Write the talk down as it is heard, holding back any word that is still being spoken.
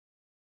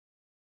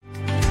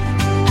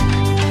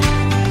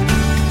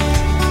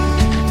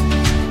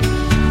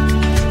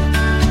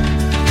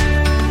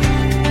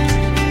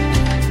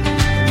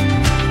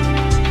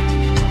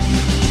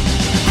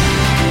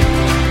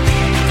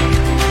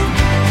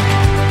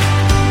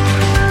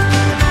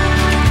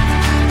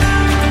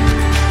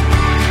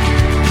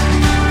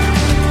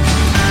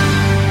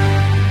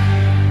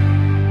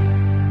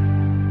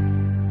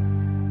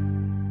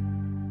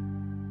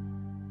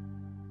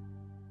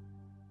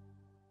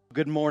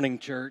Well, good morning,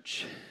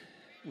 church.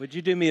 Would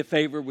you do me a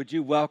favor? Would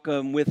you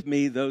welcome with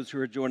me those who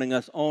are joining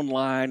us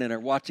online and are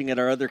watching at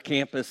our other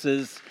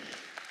campuses?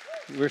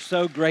 We're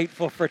so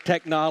grateful for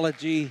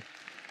technology.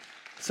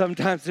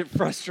 Sometimes it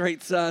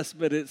frustrates us,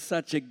 but it's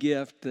such a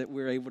gift that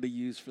we're able to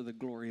use for the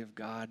glory of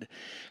God.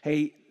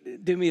 Hey,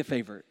 do me a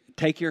favor.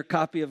 Take your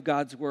copy of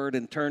God's Word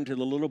and turn to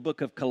the little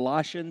book of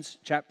Colossians,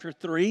 chapter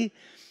 3.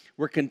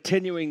 We're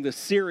continuing the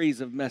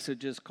series of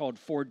messages called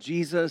For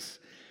Jesus.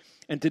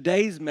 And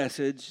today's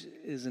message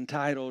is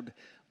entitled,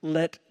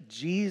 Let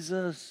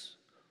Jesus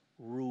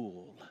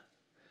Rule.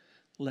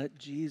 Let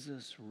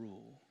Jesus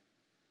rule.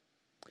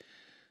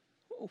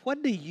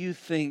 What do you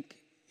think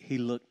he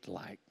looked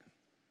like?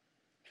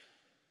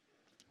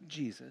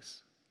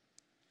 Jesus.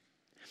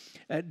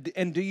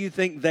 And do you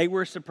think they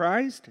were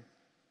surprised?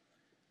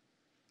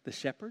 The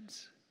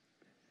shepherds?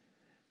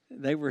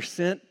 They were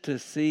sent to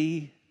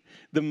see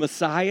the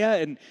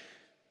Messiah, and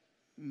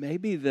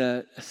maybe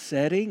the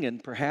setting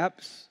and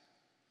perhaps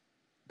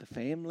the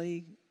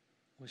family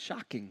was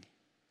shocking.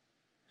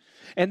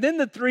 And then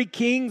the three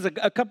kings,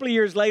 a couple of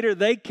years later,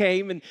 they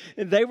came and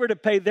they were to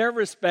pay their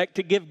respect,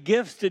 to give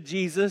gifts to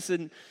Jesus.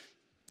 And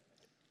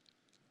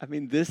I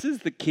mean, this is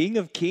the King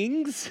of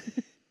Kings.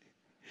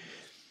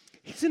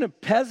 He's in a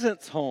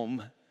peasant's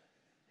home.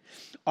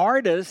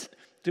 Artists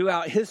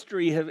throughout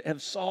history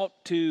have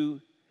sought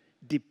to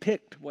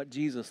depict what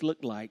Jesus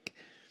looked like.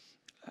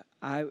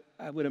 I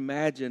would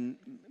imagine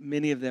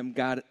many of them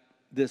got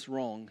this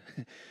wrong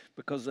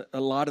because a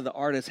lot of the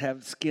artists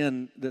have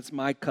skin that's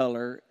my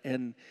color,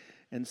 and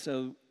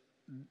so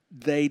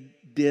they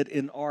did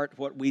in art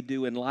what we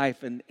do in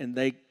life, and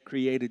they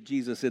created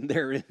Jesus in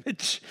their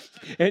image.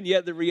 And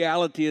yet the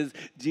reality is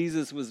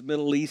Jesus was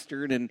Middle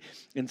Eastern,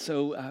 and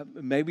so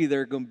maybe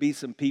there are going to be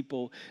some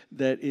people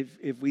that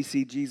if we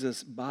see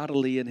Jesus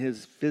bodily in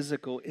his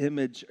physical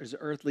image, his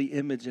earthly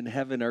image in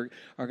heaven, are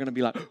going to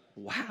be like,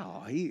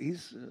 wow,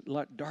 he's a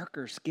lot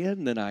darker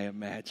skin than I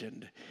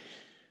imagined.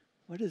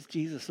 What does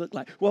Jesus look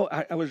like? Well,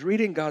 I was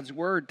reading God's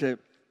Word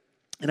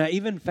and I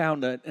even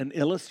found an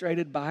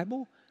illustrated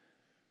Bible.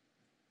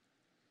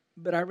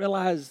 But I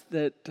realized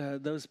that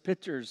those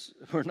pictures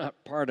were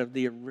not part of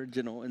the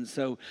original. And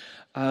so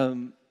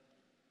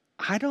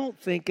I don't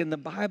think in the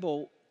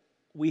Bible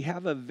we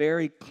have a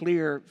very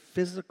clear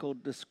physical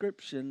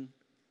description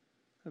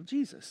of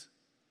Jesus.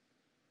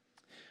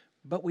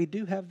 But we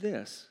do have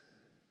this.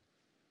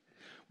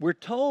 We're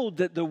told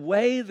that the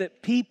way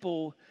that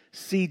people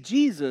see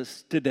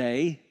Jesus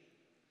today,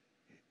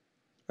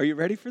 are you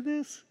ready for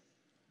this?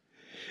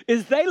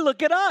 Is they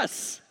look at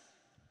us.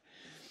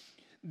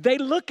 They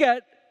look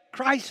at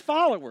Christ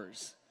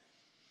followers,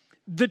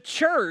 the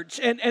church,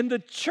 and the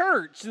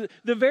church,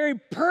 the very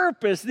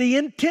purpose, the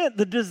intent,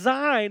 the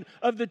design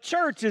of the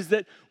church is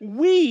that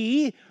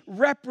we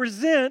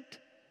represent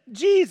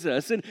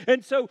Jesus.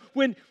 And so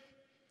when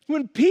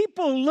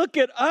people look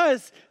at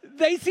us,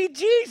 they see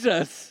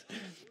Jesus.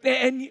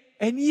 And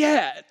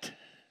yet,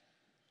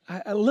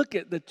 I look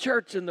at the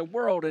church and the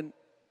world, and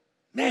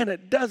man,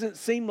 it doesn't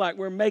seem like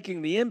we're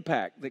making the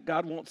impact that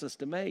God wants us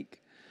to make.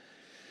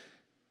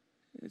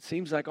 It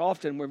seems like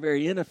often we're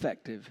very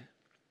ineffective.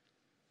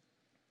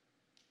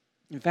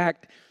 In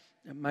fact,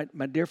 my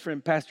dear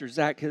friend Pastor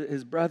Zach,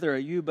 his brother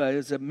Ayuba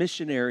is a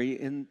missionary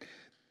in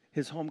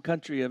his home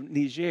country of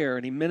Niger,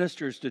 and he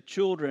ministers to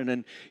children,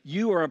 and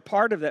you are a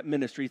part of that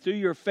ministry. Through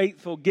your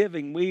faithful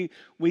giving, we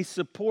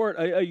support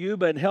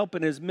Ayuba and help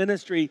in his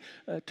ministry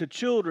to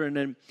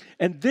children.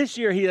 And this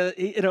year, he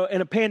in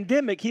a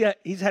pandemic,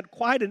 he's had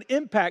quite an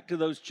impact to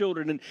those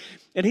children,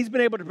 and he's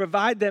been able to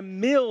provide them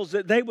meals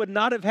that they would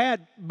not have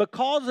had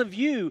because of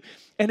you.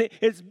 And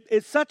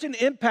it's such an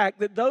impact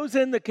that those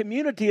in the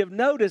community have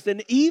noticed,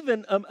 and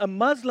even a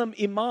Muslim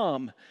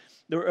imam,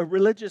 a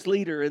religious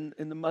leader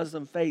in the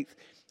Muslim faith,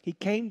 he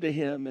came to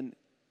him and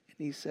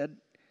he said,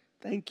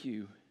 thank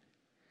you.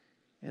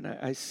 And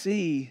I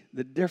see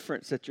the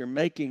difference that you're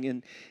making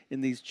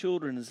in these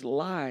children's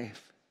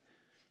life.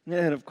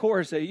 And of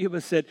course,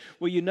 Ayuba said,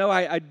 well,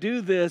 I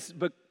do this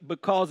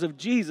because of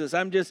Jesus.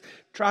 I'm just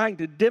trying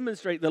to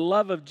demonstrate the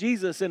love of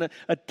Jesus in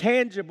a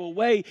tangible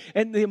way.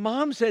 And the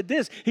imam said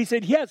this. He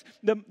said, yes,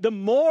 the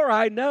more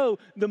I know,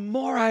 the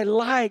more I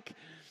like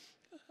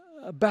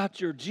about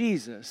your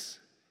Jesus.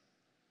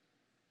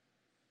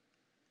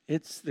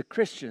 It's the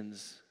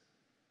Christians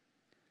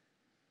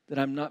that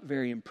I'm not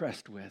very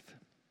impressed with.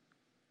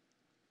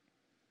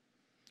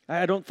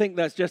 I don't think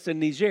that's just in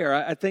Niger.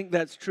 I think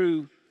that's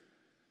true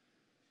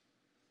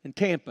in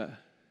Tampa.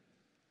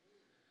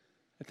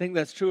 I think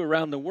that's true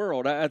around the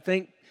world. I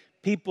think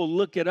people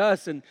look at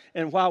us, and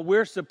while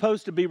we're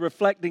supposed to be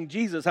reflecting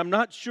Jesus, I'm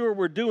not sure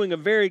we're doing a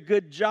very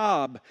good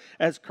job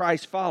as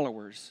Christ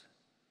followers.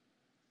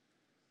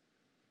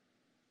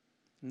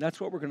 And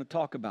that's what we're going to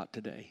talk about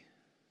today.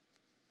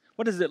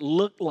 What does it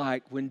look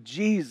like when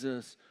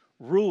Jesus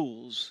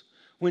rules,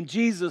 when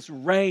Jesus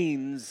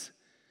reigns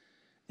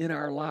in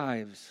our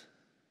lives?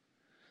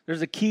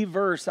 There's a key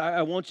verse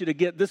I want you to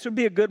get. This would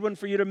be a good one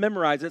for you to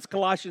memorize. It's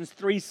Colossians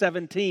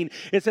 3:17.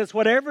 It says,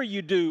 whatever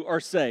you do or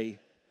say,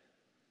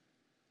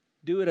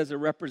 do it as a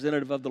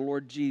representative of the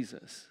Lord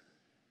Jesus,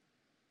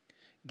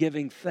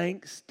 giving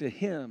thanks to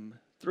Him,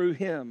 through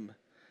Him,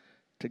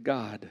 to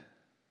God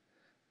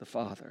the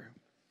Father.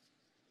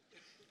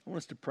 I want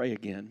us to pray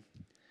again.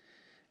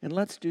 And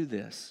let's do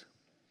this.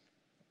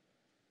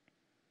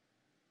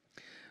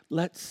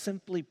 Let's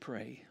simply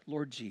pray,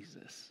 Lord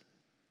Jesus,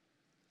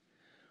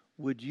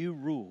 would you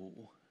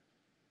rule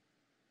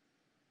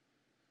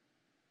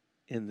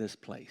in this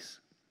place?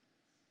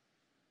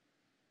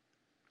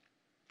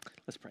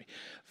 Let's pray.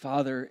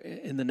 Father,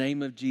 in the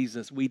name of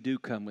Jesus, we do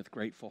come with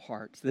grateful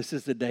hearts. This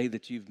is the day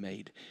that you've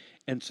made.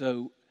 And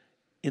so,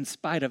 in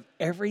spite of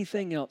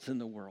everything else in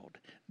the world,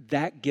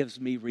 that gives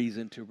me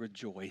reason to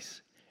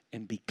rejoice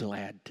and be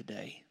glad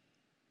today.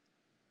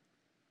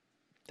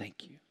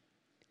 Thank you.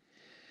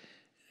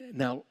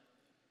 Now,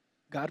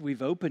 God,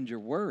 we've opened your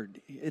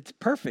word. It's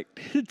perfect.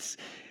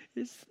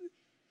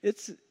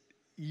 It's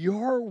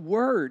your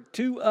word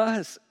to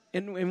us,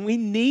 and we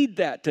need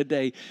that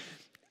today.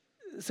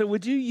 So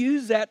would you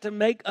use that to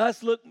make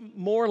us look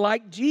more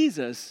like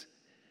Jesus?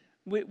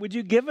 Would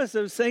you give us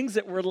those things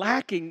that we're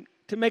lacking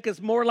to make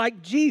us more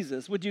like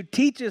Jesus? Would you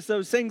teach us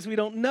those things we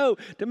don't know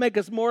to make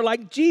us more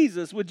like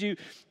Jesus? Would you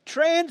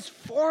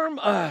transform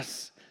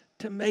us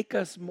to make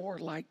us more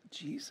like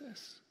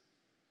Jesus?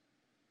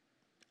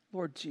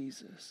 Lord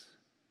Jesus,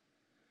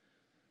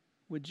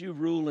 would you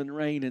rule and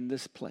reign in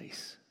this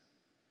place,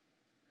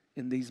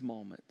 in these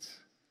moments,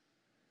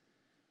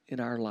 in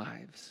our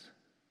lives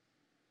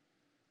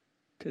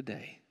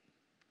today?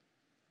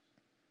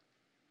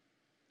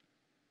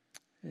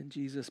 And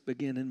Jesus,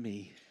 begin in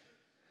me.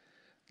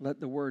 Let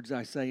the words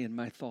I say and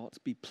my thoughts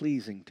be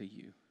pleasing to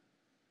you.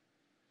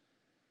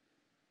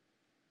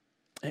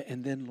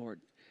 And then,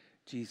 Lord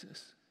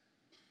Jesus,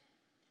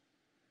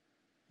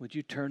 would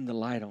you turn the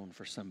light on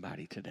for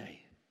somebody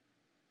today?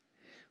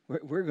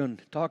 We're going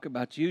to talk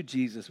about you,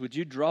 Jesus. Would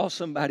you draw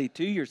somebody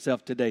to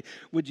yourself today?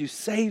 Would you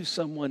save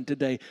someone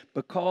today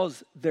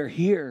because they're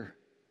here?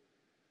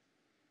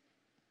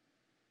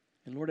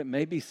 And Lord, it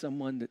may be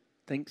someone that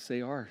thinks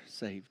they are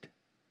saved.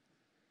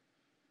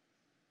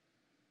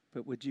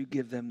 But would you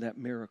give them that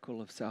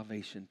miracle of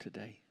salvation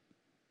today?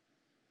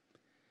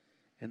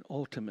 And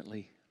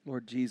ultimately,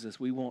 Lord Jesus,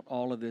 we want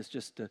all of this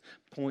just to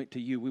point to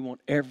you. We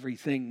want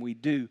everything we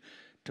do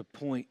to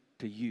point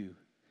to you.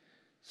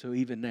 So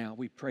even now,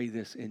 we pray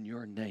this in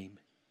your name,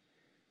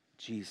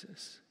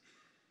 Jesus.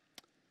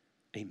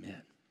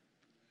 Amen.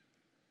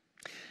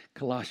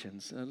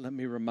 Colossians, let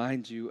me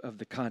remind you of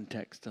the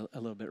context a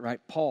little bit, right?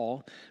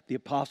 Paul, the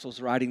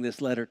apostle's writing this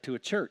letter to a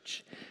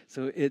church.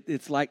 So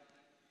it's like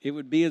it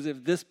would be as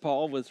if this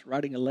Paul was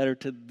writing a letter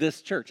to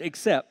this church,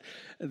 except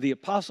the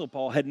apostle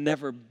Paul had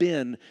never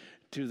been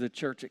to the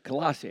church at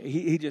Colossae.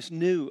 He just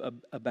knew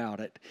about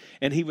it,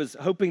 and he was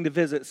hoping to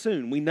visit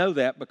soon. We know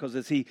that because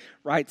as he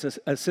writes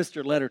a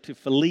sister letter to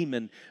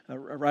Philemon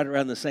right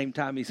around the same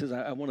time, he says,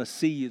 I want to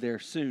see you there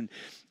soon.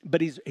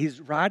 But he's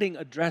writing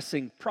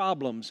addressing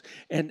problems,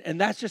 and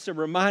that's just a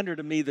reminder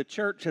to me the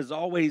church has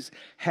always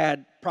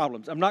had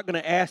problems. I'm not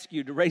going to ask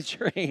you to raise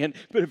your hand,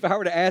 but if I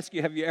were to ask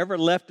you, have you ever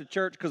left a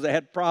church because they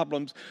had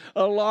problems?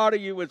 A lot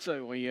of you would say,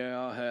 well, yeah,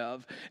 I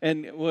have.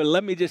 And well,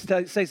 let me just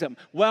say something.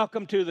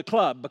 Welcome to the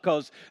club,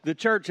 because the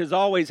church has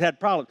always had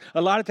problems.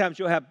 A lot of times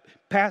you'll have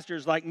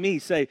pastors like me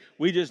say,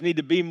 we just need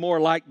to be more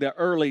like the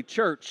early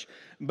church.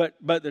 But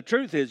the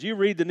truth is, you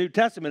read the New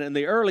Testament, and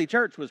the early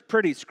church was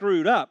pretty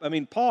screwed up. I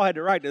mean, Paul had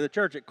to write to the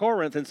church at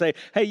Corinth and say,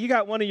 hey, you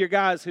got one of your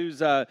guys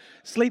who's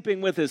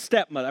sleeping with his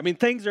stepmother. I mean,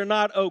 things are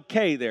not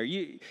okay there.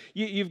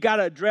 You've got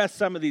to address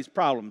some of these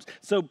problems.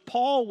 So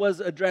Paul was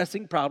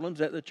addressing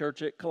problems at the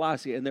church at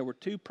Colossae, and there were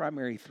two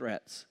primary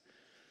threats.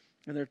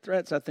 And they're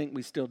threats I think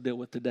we still deal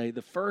with today.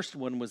 The first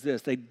one was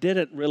this: they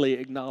didn't really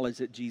acknowledge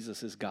that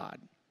Jesus is God.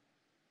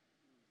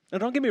 Now,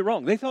 don't get me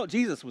wrong. They thought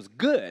Jesus was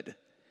good.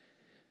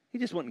 He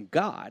just wasn't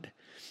God.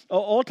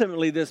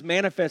 Ultimately, this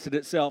manifested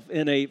itself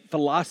in a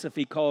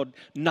philosophy called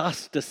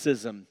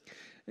Gnosticism.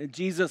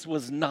 Jesus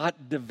was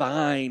not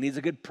divine. He's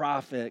a good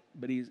prophet,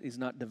 but he's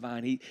not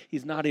divine.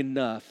 He's not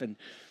enough.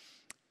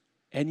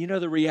 And you know,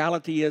 the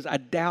reality is, I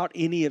doubt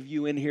any of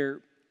you in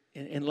here,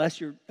 unless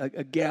you're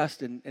a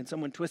guest and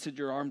someone twisted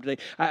your arm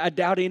today, I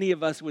doubt any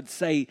of us would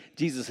say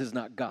Jesus is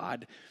not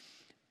God.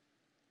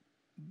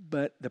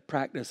 But the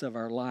practice of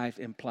our life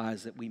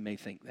implies that we may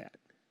think that.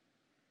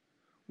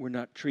 We're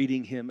not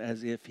treating him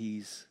as if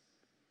he's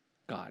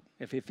God,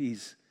 if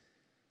he's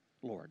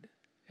Lord,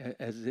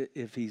 as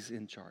if he's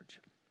in charge.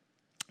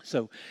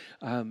 So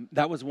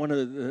that was one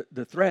of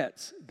the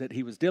threats that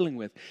he was dealing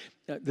with.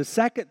 The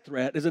second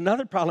threat is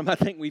another problem I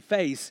think we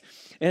face.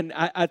 And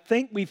I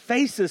think we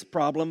face this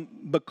problem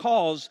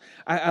because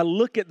I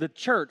look at the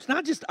church,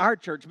 not just our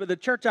church, but the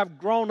church I've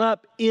grown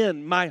up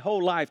in my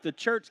whole life, the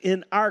church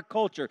in our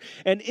culture.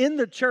 And in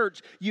the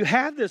church, you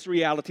have this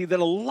reality that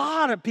a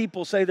lot of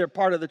people say they're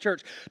part of the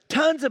church.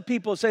 Tons of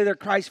people say they're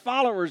Christ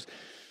followers.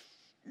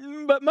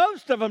 But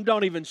most of them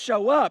don't even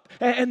show up.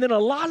 And then a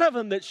lot of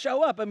them that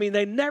show up, I mean,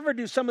 they never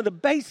do some of the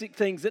basic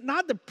things that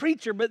not the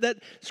preacher, but that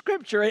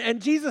Scripture.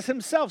 And Jesus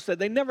himself said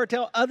they never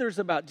tell others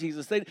about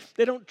Jesus. They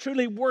don't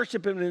truly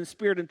worship him in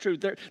spirit and truth.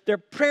 Their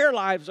prayer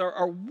lives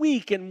are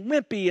weak and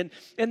wimpy,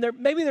 and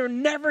maybe they're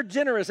never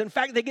generous. In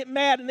fact, they get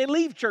mad and they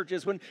leave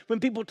churches when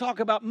people talk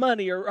about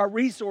money or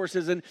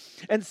resources.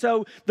 And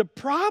so the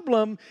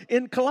problem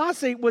in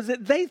Colossae was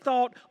that they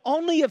thought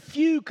only a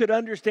few could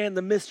understand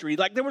the mystery.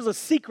 Like there was a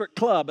secret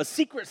club, a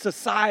secret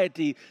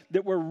society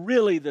that were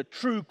really the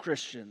true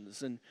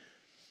Christians. And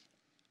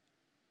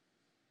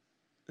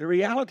the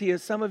reality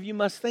is some of you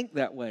must think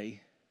that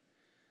way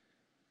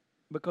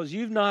because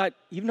you've not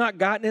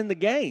gotten in the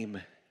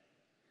game.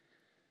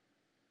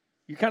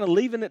 You're kind of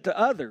leaving it to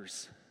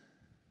others.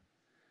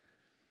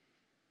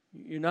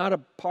 You're not a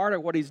part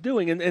of what he's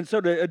doing. And so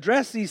to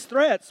address these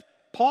threats,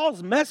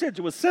 Paul's message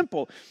was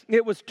simple.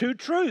 It was two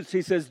truths.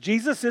 He says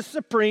Jesus is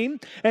supreme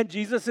and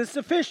Jesus is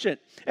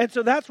sufficient. And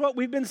so that's what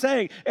we've been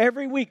saying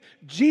every week.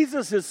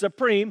 Jesus is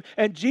supreme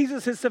and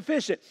Jesus is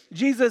sufficient.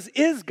 Jesus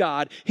is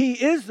God. He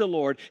is the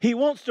Lord. He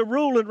wants to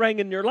rule and reign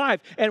in your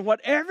life. And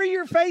whatever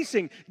you're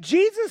facing,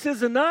 Jesus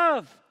is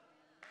enough.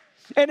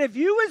 And if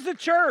you as the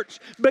church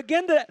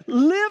begin to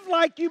live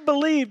like you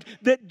believed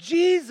that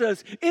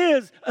Jesus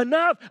is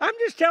enough, I'm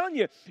just telling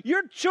you,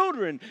 your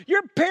children,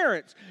 your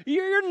parents,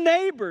 your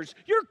neighbors,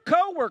 your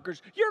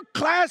coworkers, your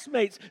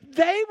classmates,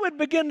 they would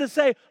begin to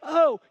say,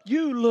 oh,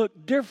 you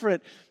look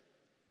different.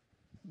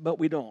 But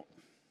we don't.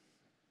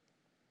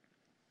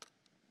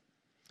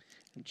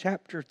 And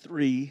chapter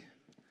 3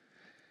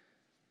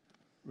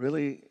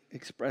 really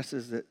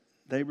expresses that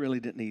they really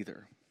didn't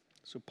either.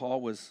 So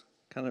Paul was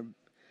kind of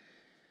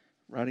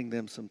writing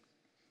them some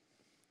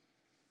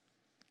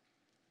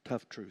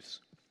tough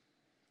truths.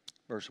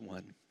 Verse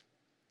 1.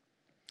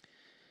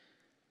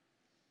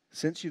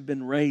 Since you've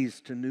been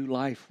raised to new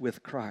life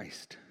with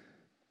Christ,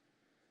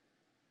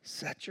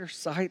 set your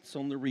sights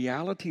on the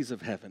realities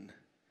of heaven,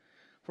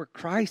 where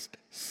Christ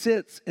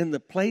sits in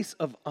the place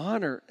of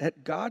honor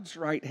at God's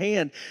right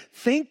hand.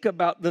 Think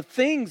about the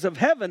things of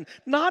heaven,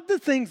 not the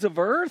things of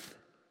earth.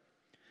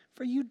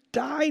 For you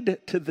died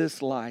to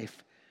this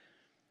life,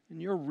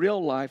 and your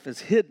real life is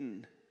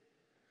hidden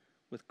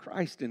with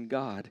Christ in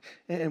God.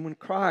 And when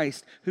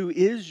Christ, who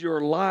is your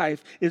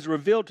life, is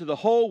revealed to the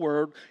whole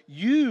world,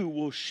 you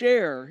will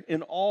share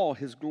in all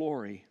his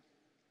glory.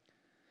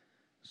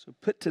 So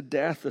put to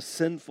death the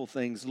sinful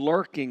things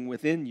lurking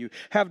within you.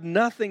 Have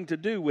nothing to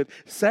do with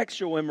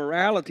sexual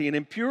immorality and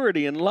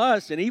impurity and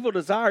lust and evil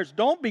desires.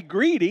 Don't be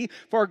greedy,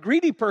 for a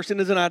greedy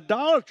person is an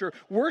idolater,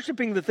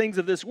 worshiping the things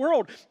of this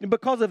world. And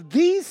because of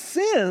these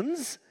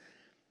sins,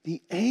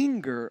 the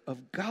anger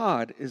of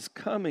God is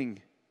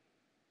coming.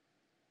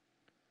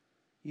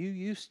 You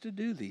used to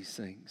do these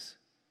things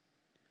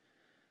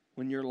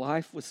when your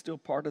life was still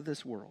part of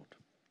this world.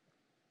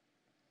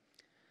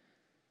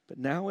 But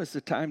now is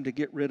the time to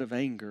get rid of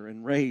anger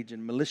and rage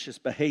and malicious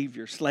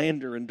behavior,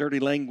 slander and dirty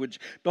language.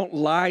 Don't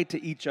lie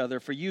to each other,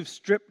 for you've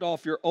stripped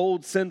off your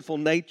old sinful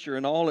nature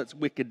and all its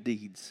wicked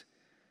deeds.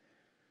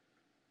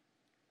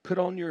 Put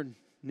on your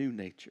new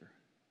nature.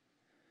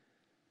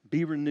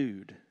 Be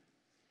renewed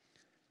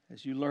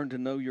as you learn to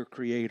know your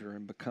Creator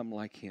and become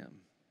like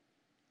him.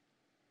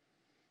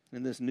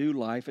 In this new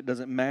life, it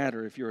doesn't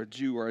matter if you're a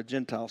Jew or a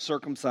Gentile,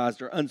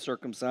 circumcised or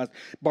uncircumcised,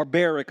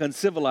 barbaric,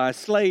 uncivilized,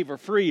 slave or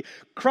free.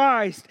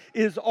 Christ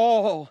is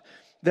all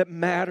that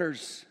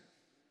matters.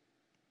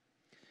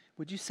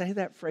 Would you say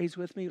that phrase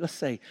with me? Let's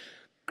say,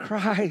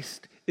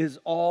 Christ is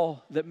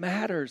all that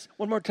matters.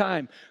 One more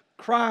time.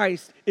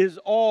 Christ is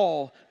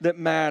all that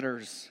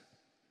matters.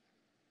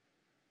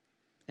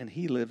 And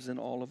he lives in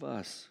all of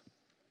us.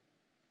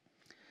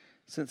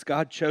 Since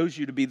God chose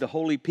you to be the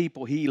holy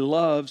people he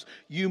loves,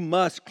 you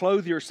must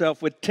clothe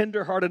yourself with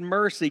tender-hearted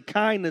mercy,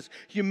 kindness,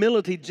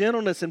 humility,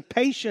 gentleness, and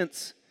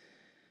patience.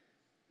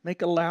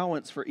 Make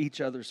allowance for each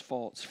other's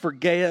faults.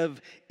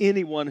 Forgive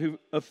anyone who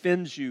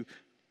offends you.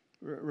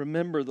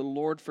 Remember, the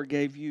Lord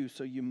forgave you,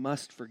 so you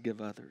must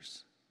forgive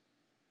others.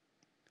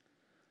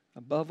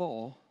 Above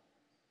all,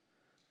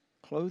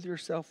 clothe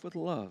yourself with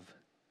love,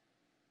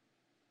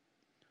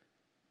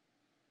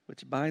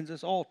 which binds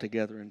us all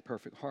together in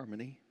perfect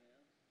harmony.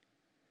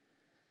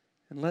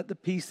 And let the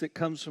peace that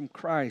comes from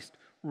Christ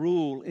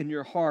rule in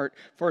your heart.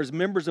 For as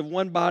members of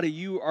one body,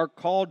 you are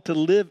called to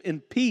live in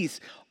peace.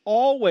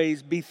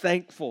 Always be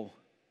thankful.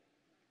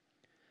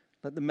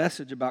 Let the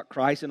message about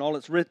Christ and all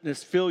its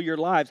richness fill your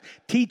lives.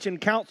 Teach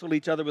and counsel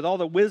each other with all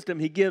the wisdom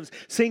he gives.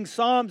 Sing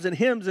psalms and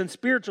hymns and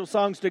spiritual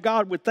songs to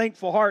God with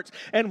thankful hearts.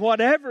 And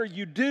whatever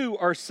you do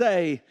or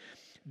say,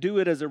 do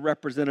it as a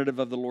representative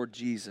of the Lord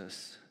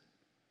Jesus,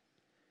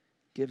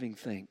 giving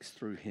thanks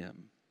through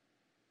him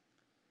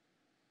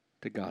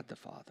to God the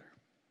Father.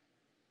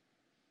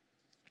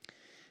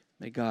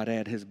 May God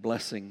add his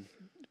blessing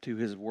to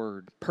his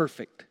word,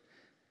 perfect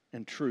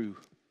and true,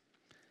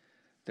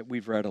 that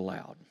we've read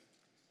aloud.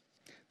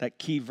 That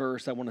key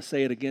verse, I want to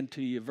say it again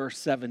to you, verse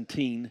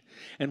 17.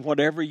 And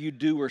whatever you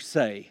do or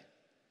say,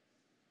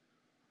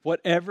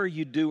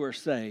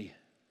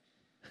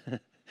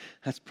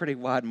 That's pretty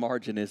wide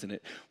margin, isn't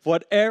it?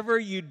 Whatever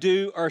you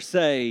do or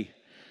say,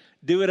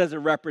 do it as a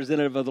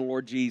representative of the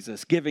Lord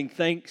Jesus, giving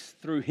thanks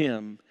through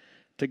him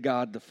to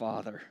God the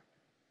Father.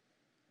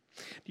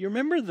 Do you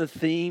remember the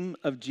theme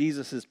of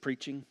Jesus'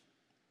 preaching?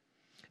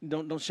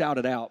 Don't shout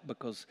it out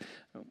because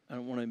I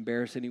don't want to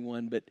embarrass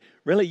anyone, but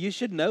really you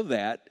should know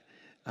that.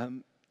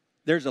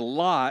 There's a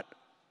lot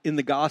in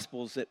the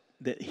Gospels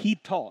that he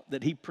taught,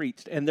 that he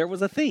preached, and there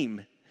was a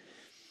theme.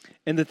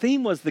 And the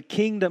theme was the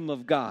kingdom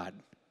of God.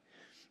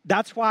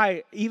 That's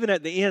why even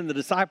at the end, the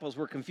disciples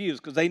were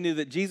confused because they knew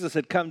that Jesus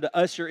had come to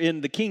usher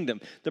in the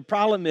kingdom. The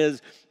problem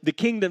is the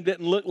kingdom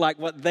didn't look like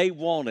what they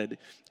wanted.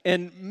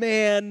 And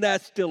man,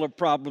 that's still a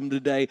problem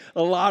today.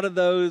 A lot of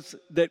those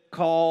that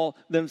call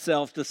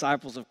themselves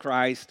disciples of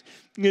Christ,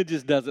 it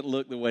just doesn't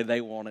look the way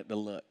they want it to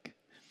look.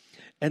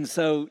 And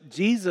so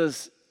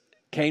Jesus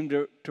came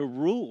to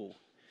rule.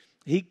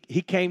 He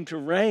came to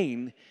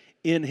reign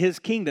in his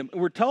kingdom.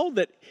 We're told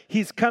that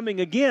he's coming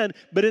again,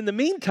 but in the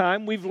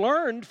meantime, we've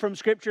learned from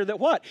Scripture that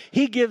what?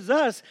 He gives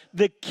us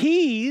the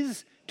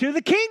keys to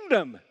the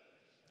kingdom.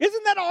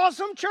 Isn't that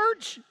awesome,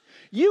 church?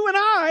 You and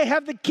I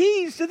have the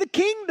keys to the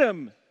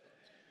kingdom.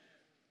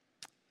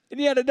 And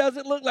yet it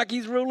doesn't look like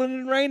he's ruling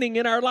and reigning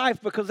in our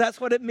life because that's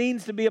what it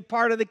means to be a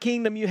part of the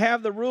kingdom. You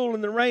have the rule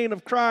and the reign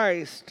of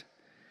Christ.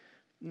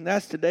 And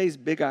that's today's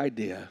big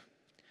idea.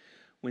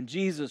 When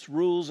Jesus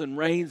rules and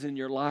reigns in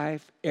your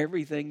life,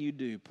 everything you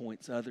do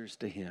points others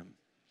to him.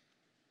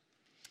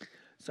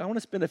 So I want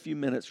to spend a few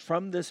minutes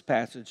from this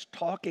passage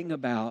talking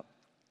about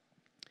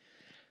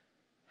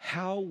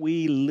how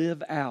we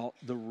live out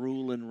the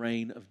rule and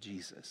reign of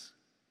Jesus.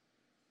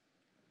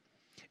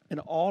 And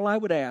all I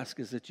would ask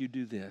is that you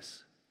do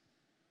this.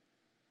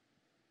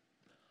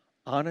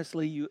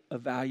 Honestly, you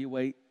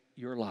evaluate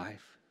your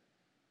life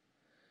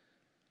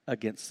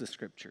against the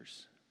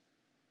Scriptures.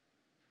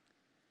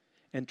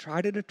 And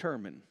try to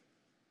determine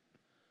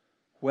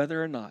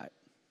whether or not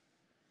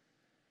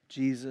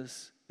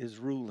Jesus is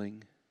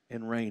ruling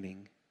and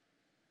reigning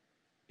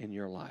in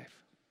your life.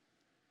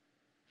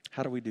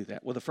 How do we do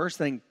that? Well, the first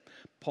thing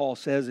Paul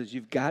says is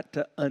you've got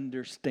to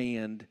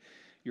understand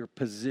your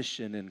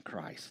position in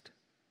Christ.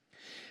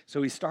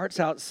 So he starts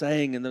out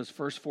saying in those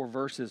first 4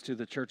 verses to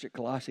the church at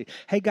Colossae,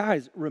 hey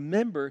guys,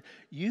 remember,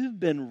 you've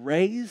been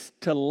raised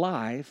to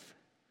life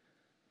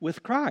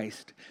with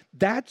Christ.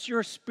 That's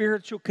your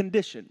spiritual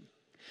condition.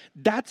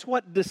 That's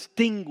what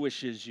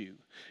distinguishes you.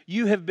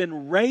 You have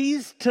been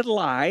raised to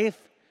life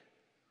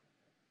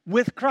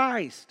with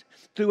Christ.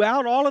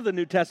 Throughout all of the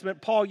New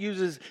Testament, Paul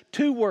uses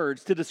 2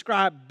 words to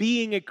describe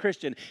being a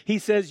Christian. He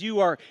says you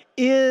are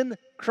in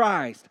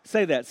Christ.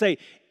 Say that. Say,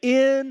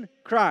 in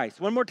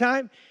Christ. One more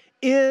time.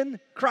 In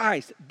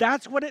Christ.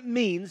 That's what it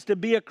means to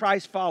be a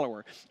Christ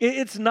follower.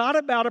 It's not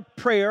about a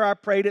prayer I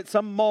prayed at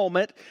some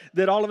moment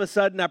that all of a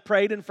sudden I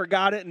prayed and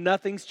forgot it and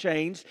nothing's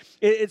changed.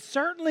 It's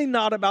certainly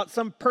not about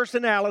some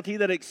personality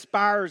that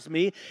inspires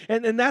me.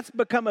 And that's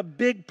become a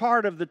big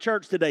part of the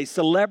church today,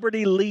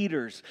 celebrity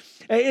leaders.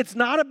 It's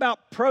not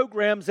about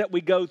programs that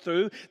we go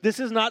through. This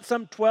is not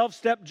some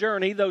 12-step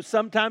journey, though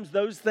sometimes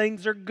those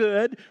things are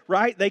good,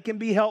 right? They can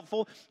be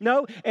helpful.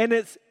 No, and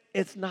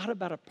it's not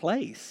about a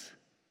place.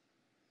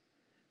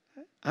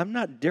 I'm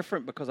not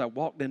different because I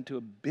walked into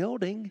a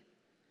building.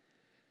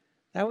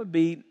 That would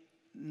be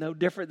no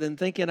different than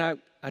thinking I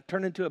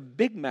turn into a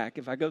Big Mac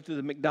if I go through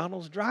the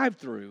McDonald's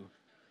drive-thru.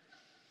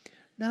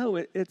 No,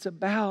 it's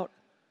about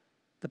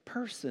the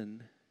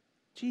person,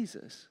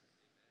 Jesus.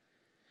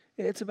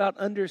 It's about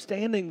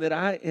understanding that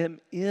I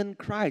am in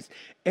Christ.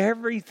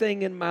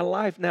 Everything in my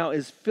life now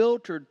is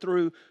filtered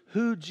through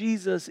who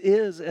Jesus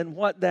is and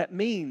what that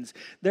means.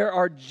 There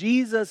are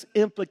Jesus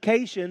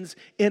implications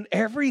in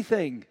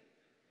everything.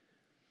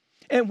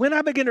 And when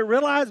I begin to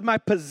realize my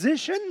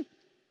position,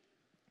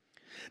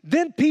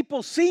 then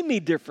people see me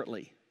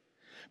differently.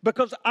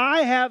 Because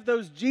I have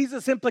those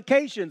Jesus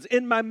implications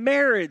in my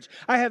marriage.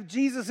 I have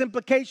Jesus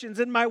implications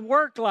in my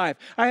work life.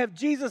 I have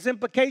Jesus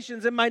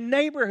implications in my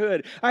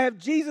neighborhood. I have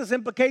Jesus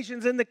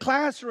implications in the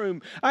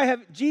classroom. I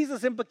have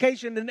Jesus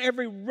implications in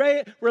every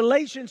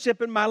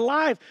relationship in my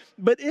life.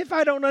 But if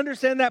I don't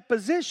understand that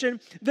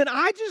position, then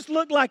I just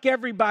look like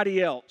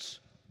everybody else.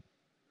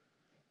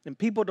 And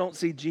people don't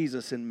see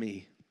Jesus in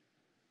me.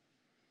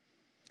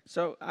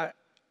 So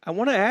I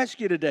want to ask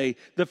you today,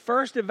 the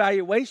first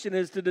evaluation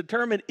is to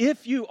determine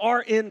if you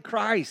are in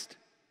Christ.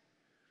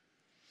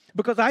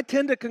 Because I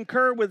tend to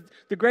concur with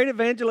the great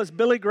evangelist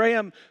Billy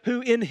Graham,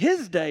 who in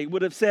his day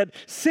would have said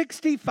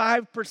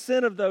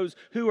 65% of those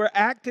who are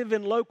active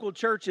in local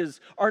churches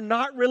are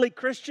not really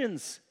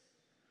Christians.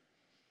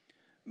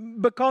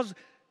 Because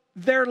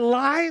their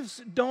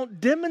lives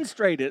don't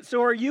demonstrate it.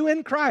 So are you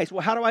in Christ?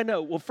 Well, how do I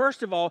know? Well,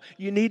 first of all,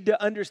 you need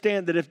to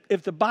understand that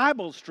if the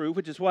Bible's true,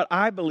 which is what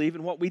I believe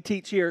and what we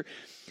teach here,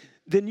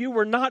 then you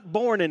were not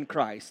born in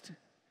Christ.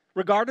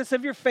 Regardless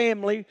of your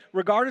family,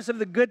 regardless of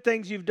the good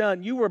things you've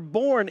done, you were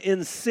born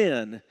in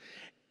sin.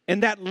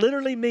 And that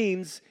literally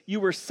means you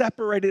were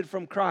separated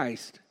from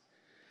Christ.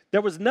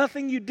 There was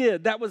nothing you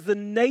did. That was the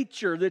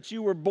nature that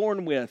you were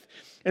born with.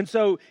 And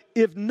so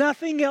if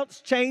nothing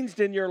else changed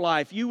in your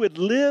life, you would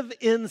live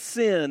in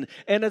sin.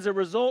 And as a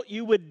result,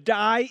 you would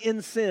die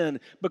in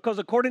sin. Because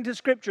according to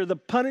Scripture, the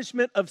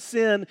punishment of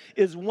sin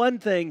is one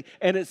thing,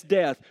 and it's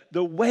death.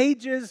 The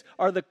wages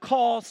or the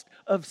cost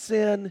of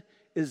sin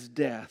is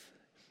death.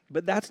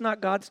 But that's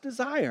not God's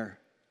desire.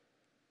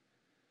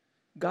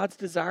 God's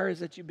desire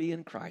is that you be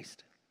in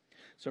Christ.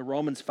 So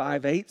Romans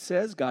 5:8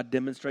 says, God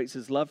demonstrates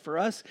his love for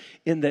us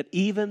in that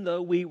even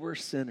though we were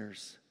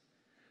sinners,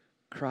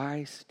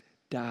 Christ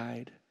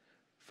died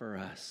for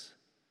us.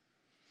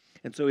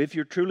 And so if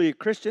you're truly a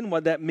Christian,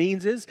 what that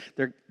means is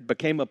there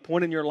became a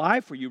point in your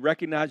life where you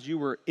recognized you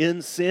were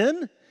in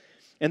sin,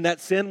 and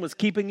that sin was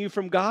keeping you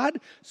from God.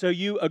 So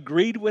you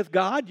agreed with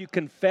God. You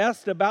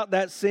confessed about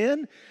that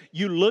sin.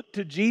 You looked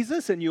to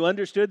Jesus, and you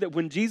understood that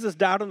when Jesus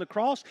died on the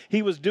cross,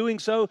 he was doing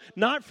so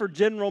not for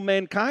general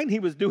mankind. He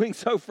was doing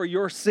so for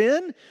your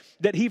sin,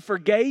 that he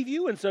forgave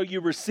you. And so you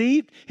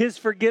received his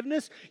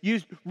forgiveness. You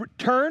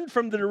turned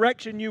from the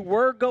direction you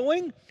were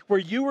going,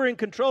 where you were in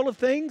control of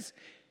things,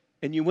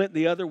 and you went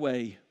the other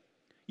way.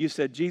 You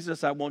said,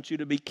 Jesus, I want you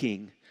to be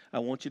king. I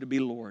want you to be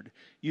Lord.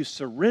 You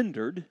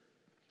surrendered,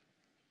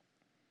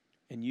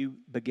 and you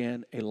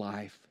began a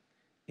life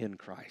in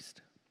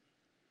Christ.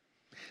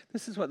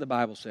 This is what the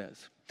Bible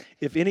says.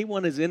 If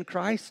anyone is in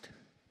Christ,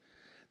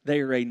 they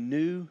are a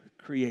new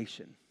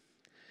creation.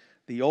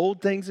 The old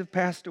things have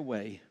passed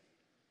away,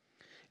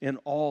 and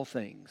all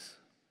things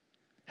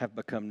have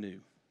become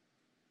new.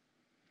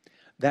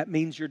 That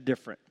means you're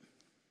different.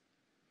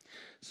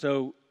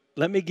 So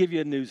let me give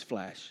you a news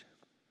flash.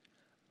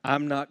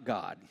 I'm not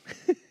God.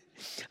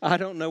 I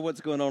don't know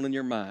what's going on in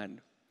your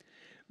mind.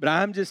 But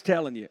I'm just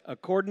telling you,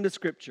 according to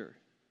Scripture,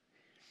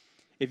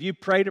 if you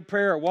prayed a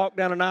prayer or walked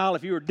down an aisle,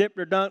 if you were dipped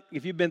or dunked,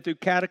 if you've been through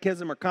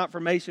catechism or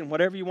confirmation,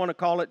 whatever you want to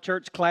call it,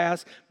 church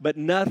class, but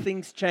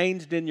nothing's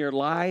changed in your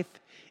life,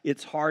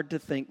 it's hard to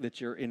think that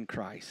you're in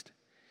Christ.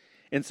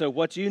 And so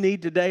what you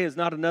need today is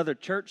not another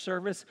church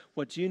service.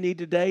 What you need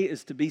today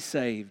is to be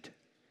saved.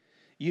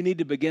 You need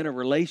to begin a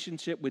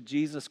relationship with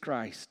Jesus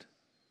Christ.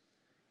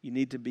 You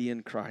need to be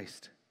in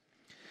Christ.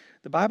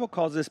 The Bible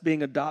calls this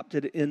being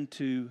adopted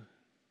into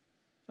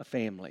a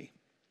family.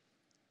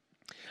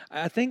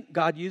 I think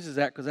God uses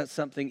that because that's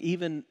something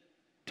even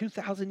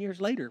 2,000 years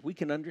later we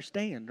can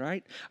understand,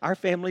 right? Our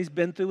family's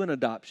been through an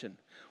adoption.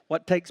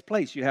 What takes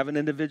place? You have an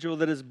individual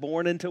that is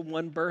born into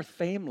one birth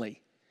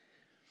family.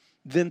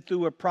 Then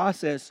through a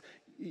process,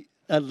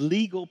 a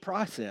legal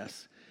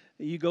process,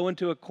 you go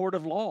into a court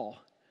of law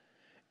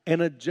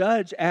and a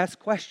judge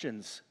asks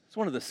questions. It's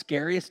one of the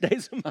scariest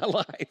days of my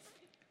life.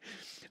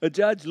 A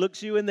judge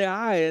looks you in the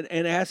eye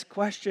and asks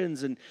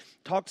questions and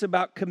talks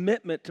about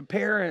commitment to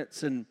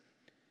parents. And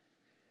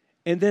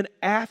then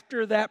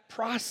after that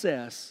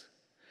process,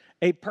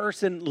 a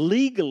person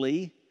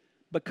legally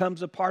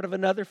becomes a part of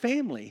another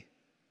family.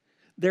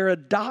 They're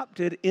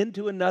adopted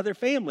into another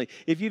family.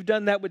 If you've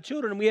done that with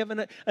children, we have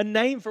a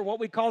name for what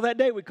we call that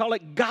day. We call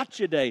it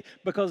Gotcha Day,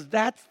 because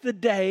that's the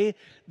day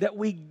that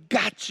we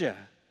gotcha.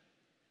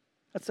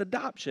 That's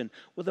adoption.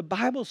 Well, the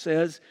Bible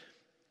says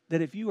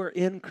that if you are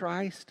in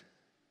Christ,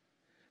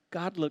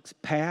 God looks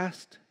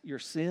past your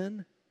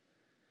sin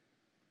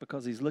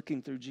because he's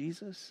looking through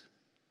Jesus,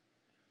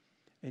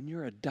 and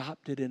you're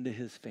adopted into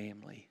his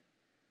family.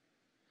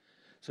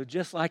 So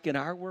just like in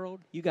our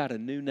world, you got a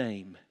new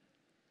name.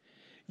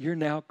 You're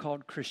now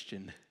called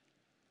Christian.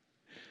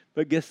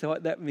 But guess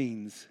what that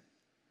means?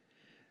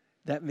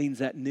 That means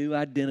that new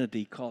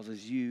identity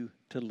causes you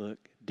to look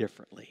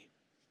differently.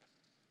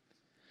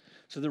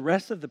 So the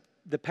rest of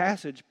the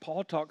passage,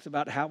 Paul talks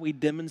about how we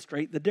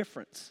demonstrate the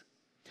difference.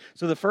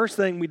 So the first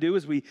thing we do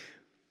is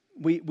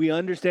we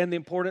understand the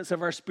importance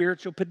of our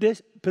spiritual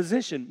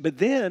position, but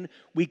then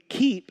we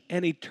keep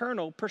an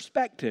eternal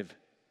perspective.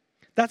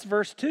 That's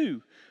verse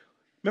 2.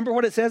 Remember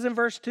what it says in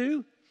verse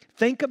 2?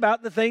 Think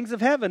about the things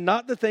of heaven,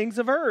 not the things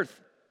of earth.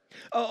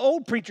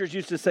 Old preachers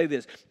used to say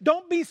this: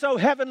 don't be so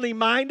heavenly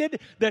minded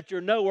that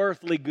you're no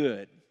earthly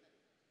good.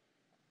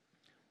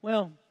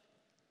 Well,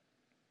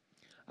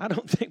 I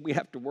don't think we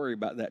have to worry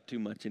about that too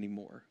much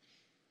anymore.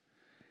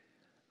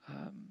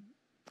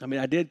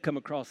 I did come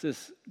across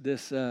this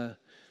guy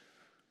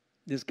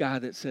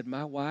that said,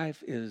 my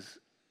wife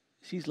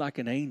she's like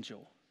an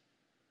angel.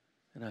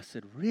 And I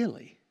said,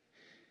 really?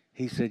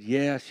 He said,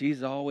 yeah,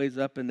 she's always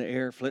up in the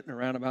air flitting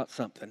around about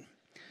something.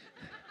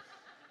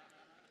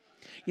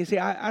 You see,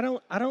 I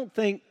don't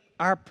think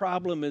our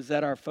problem is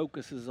that our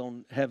focus is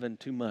on heaven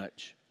too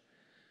much.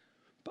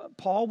 But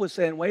Paul was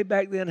saying way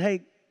back then,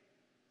 hey,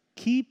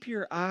 keep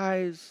your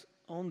eyes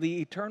on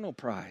the eternal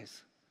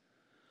prize,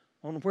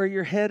 on where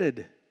you're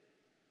headed.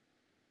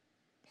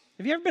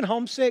 Have you ever been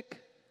homesick?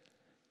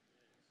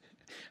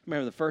 I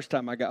remember the first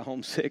time I got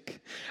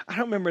homesick. I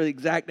don't remember the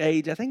exact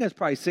age. I think I was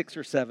probably 6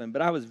 or 7,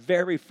 but I was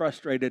very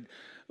frustrated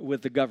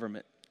with the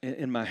government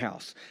in my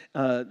house,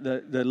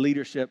 the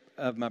leadership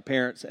of my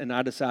parents, and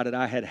I decided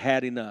I had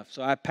had enough.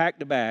 So I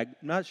packed a bag.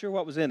 I'm not sure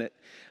what was in it.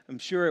 I'm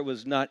sure it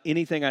was not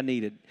anything I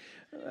needed.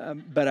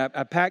 But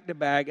I packed a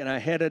bag and I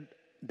headed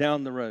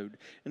down the road.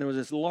 And there was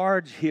this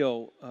large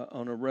hill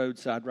on a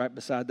roadside right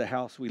beside the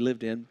house we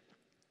lived in.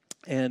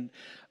 And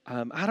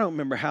I don't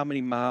remember how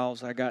many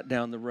miles I got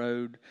down the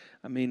road.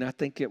 I mean, I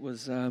think it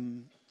was, it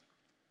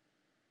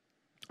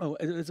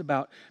was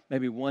about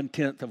maybe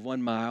 1/10 of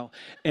 1 mile.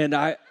 And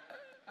I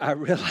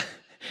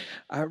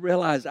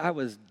realized I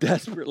was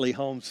desperately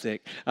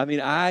homesick. I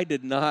mean, I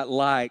did not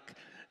like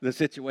the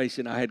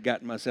situation I had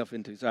gotten myself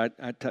into. So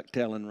I tucked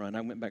tail and run.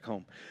 I went back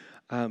home.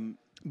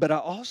 But I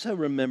also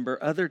remember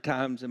other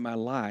times in my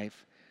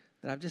life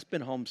that I've just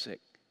been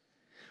homesick.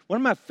 One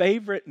of my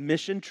favorite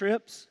mission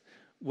trips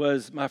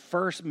was my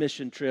first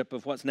mission trip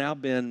of what's now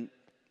been,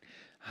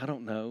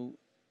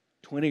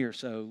 20 or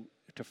so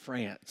to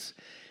France.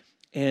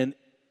 And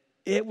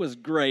it was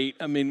great.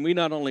 I mean, we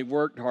not only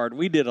worked hard,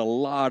 we did a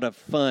lot of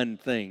fun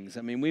things.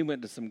 I mean, we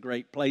went to some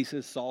great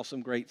places, saw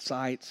some great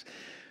sights.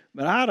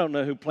 But I don't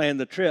know who planned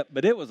the trip,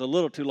 but it was a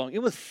little too long.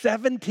 It was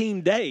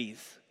 17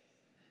 days.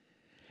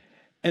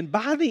 And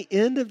by the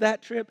end of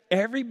that trip,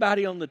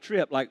 everybody on the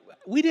trip,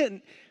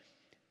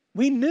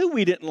 we knew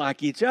we didn't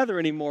like each other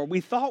anymore.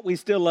 We thought we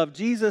still loved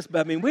Jesus,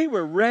 but we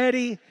were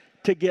ready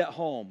to get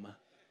home.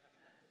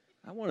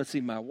 I want to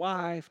see my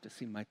wife, to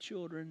see my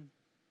children.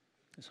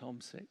 I was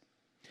homesick.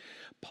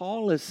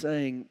 Paul is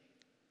saying,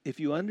 if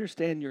you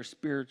understand your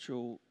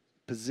spiritual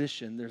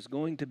position, there's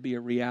going to be a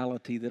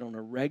reality that on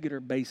a regular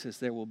basis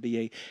there will be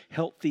a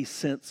healthy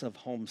sense of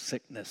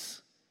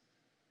homesickness.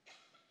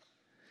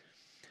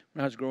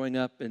 When I was growing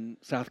up in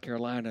South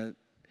Carolina,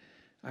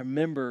 I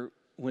remember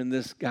when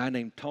this guy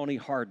named Tony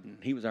Harden,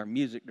 he was our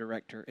music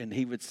director, and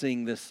he would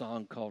sing this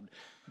song called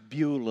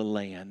Beulah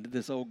Land,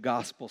 this old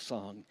gospel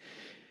song.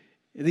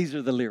 These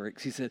are the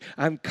lyrics. He said,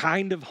 I'm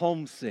kind of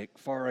homesick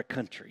for a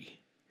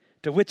country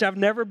to which I've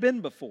never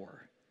been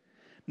before.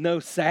 No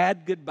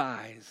sad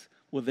goodbyes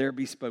will there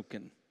be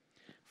spoken,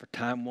 for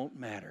time won't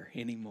matter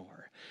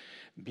anymore.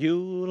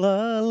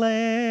 Beulah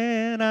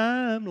Land,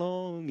 I'm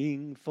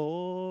longing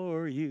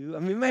for you.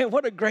 Man,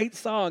 what a great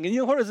song. And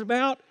you know what it's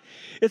about?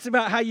 It's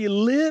about how you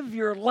live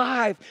your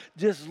life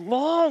just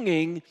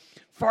longing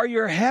for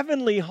your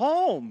heavenly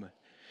home.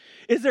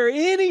 Is there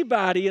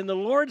anybody in the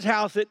Lord's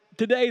house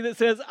today that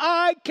says,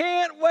 I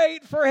can't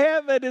wait for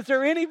heaven? Is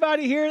there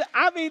anybody here?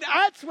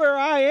 That's where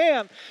I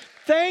am.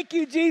 Thank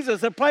you,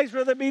 Jesus, a place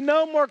where there be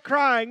no more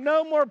crying,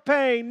 no more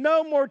pain,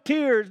 no more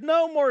tears,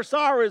 no more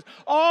sorrows.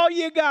 All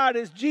you got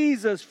is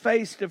Jesus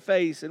face to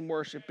face and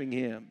worshiping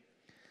him.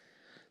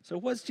 So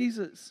what's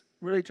Jesus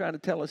really trying to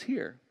tell us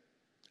here?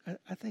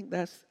 I think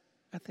that's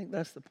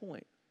the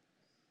point.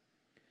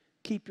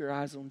 Keep your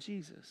eyes on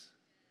Jesus.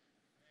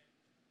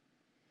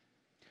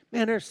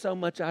 Man, there's so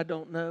much I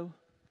don't know.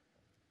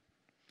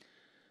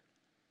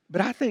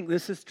 But I think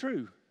this is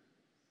true.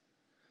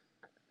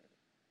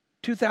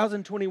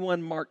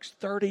 2021 marks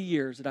 30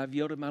 years that I've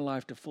yielded my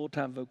life to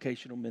full-time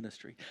vocational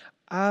ministry.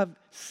 I've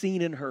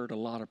seen and heard a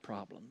lot of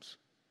problems.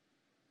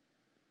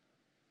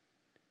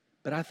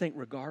 But I think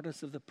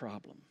regardless of the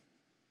problem,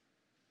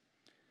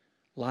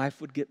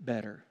 life would get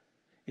better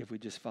if we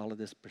just follow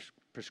this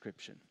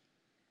prescription.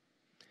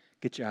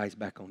 Get your eyes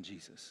back on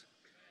Jesus.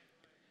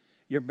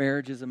 Your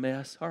marriage is a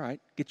mess. All right,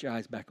 get your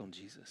eyes back on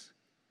Jesus.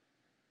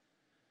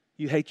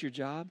 You hate your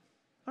job?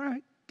 All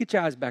right, get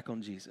your eyes back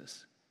on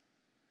Jesus.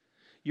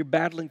 You're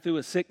battling through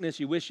a sickness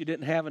you wish you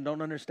didn't have and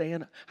don't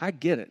understand. I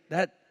get it.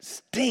 That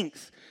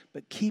stinks.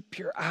 But keep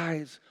your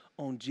eyes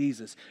on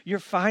Jesus. Your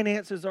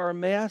finances are a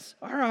mess.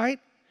 All right.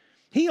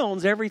 He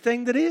owns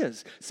everything that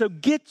is. So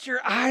get your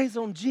eyes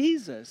on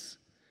Jesus.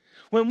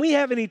 When we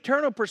have an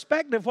eternal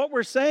perspective, what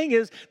we're saying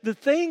is the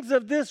things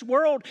of this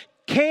world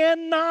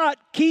cannot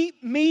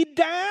keep me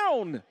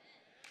down.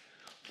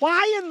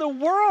 Why in the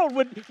world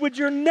would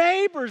your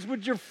neighbors,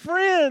 would your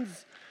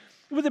friends,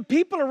 with the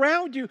people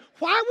around you,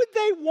 why would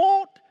they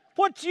want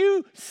what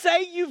you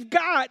say you've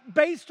got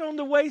based on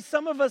the way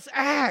some of us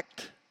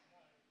act?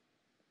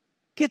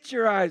 Get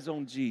your eyes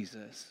on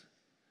Jesus.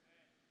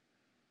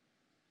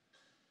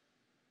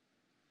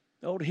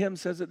 The old hymn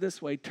says it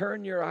this way,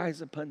 turn your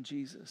eyes upon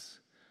Jesus.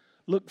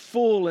 Look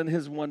full in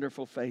his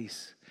wonderful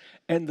face,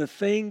 and the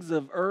things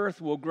of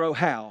earth will grow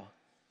how?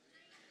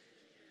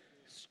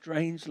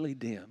 Strangely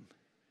dim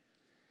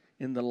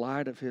in the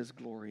light of his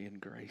glory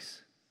and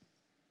grace.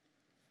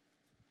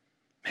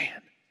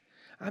 Man,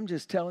 I'm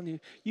just telling you,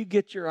 you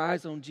get your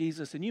eyes on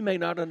Jesus and you may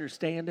not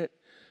understand it,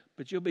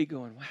 but you'll be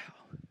going,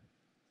 wow,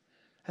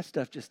 that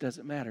stuff just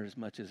doesn't matter as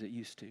much as it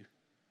used to.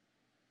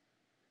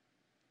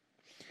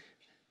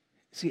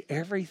 See,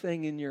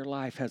 everything in your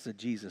life has a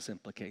Jesus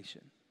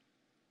implication.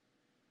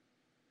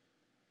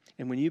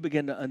 And when you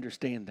begin to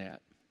understand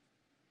that,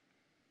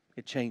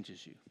 it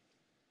changes you.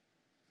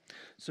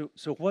 So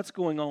what's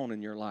going on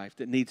in your life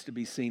that needs to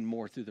be seen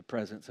more through the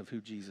presence of who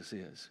Jesus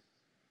is?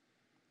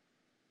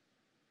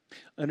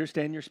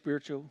 Understand your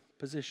spiritual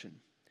position.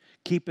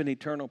 Keep an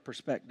eternal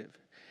perspective.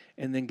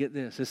 And then get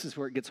this. This is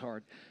where it gets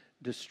hard.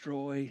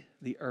 Destroy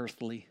the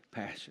earthly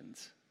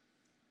passions.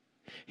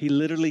 He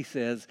literally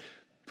says,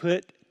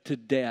 put to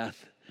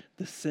death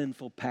the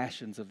sinful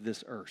passions of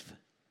this earth.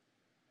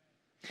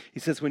 He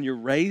says, when you're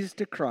raised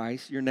to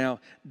Christ, you're now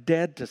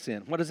dead to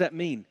sin. What does that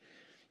mean?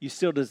 You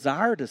still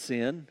desire to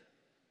sin,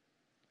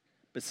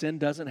 but sin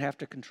doesn't have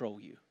to control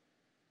you.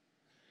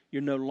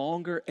 You're no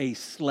longer a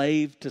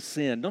slave to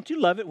sin. Don't you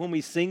love it when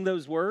we sing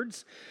those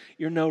words?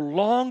 You're no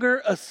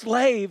longer a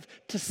slave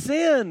to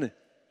sin.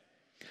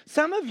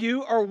 Some of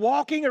you are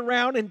walking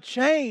around in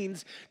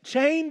chains,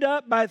 chained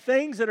up by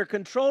things that are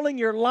controlling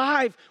your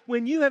life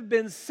when you have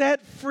been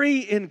set free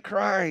in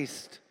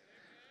Christ.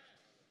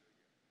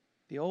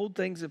 The old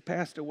things have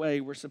passed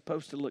away. We're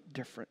supposed to look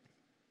different.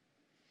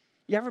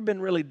 You ever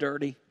been really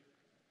dirty?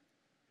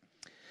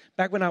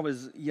 Back when I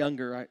was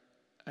younger,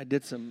 I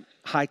did some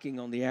hiking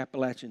on the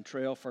Appalachian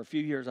Trail. For a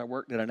few years, I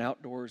worked at an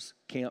outdoors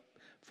camp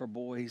for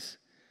boys.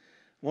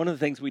 One of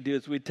the things we do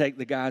is we'd take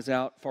the guys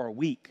out for a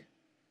week,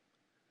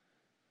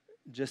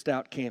 just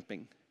out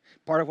camping.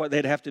 Part of what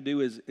they'd have to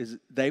do is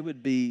they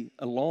would be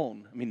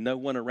alone. I mean, no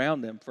one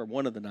around them for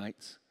one of the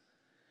nights.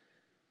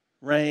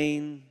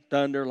 Rain,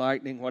 thunder,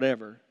 lightning,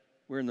 whatever.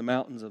 We're in the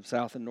mountains of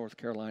South and North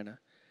Carolina.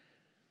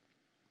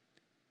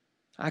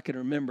 I can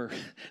remember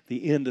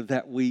the end of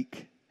that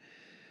week.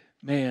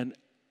 Man,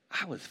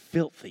 I was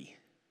filthy.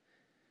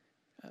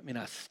 I mean,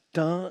 I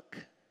stunk.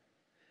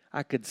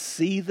 I could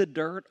see the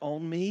dirt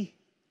on me.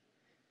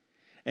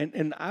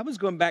 And I was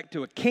going back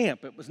to a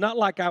camp. It was not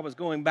like I was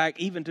going back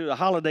even to the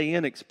Holiday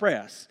Inn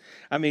Express.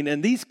 I mean,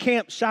 and these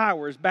camp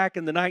showers back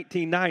in the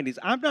 1990s,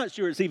 I'm not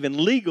sure it's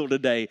even legal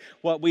today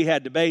what we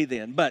had to bathe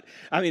in. But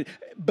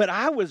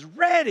I was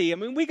ready. I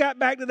mean, we got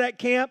back to that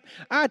camp.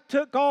 I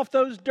took off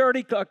those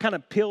dirty, I kind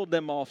of peeled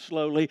them off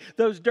slowly,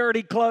 those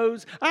dirty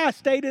clothes. I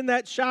stayed in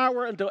that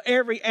shower until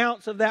every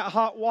ounce of that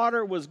hot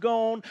water was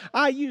gone.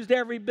 I used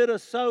every bit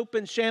of soap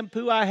and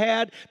shampoo I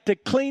had to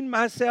clean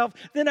myself.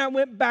 Then I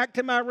went back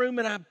to my room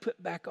and I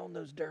put back on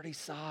those dirty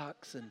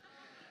socks and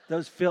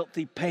those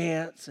filthy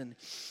pants. And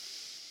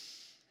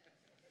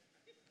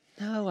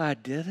no, I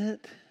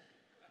didn't.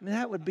 I mean,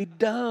 that would be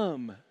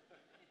dumb.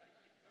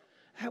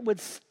 That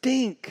would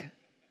stink.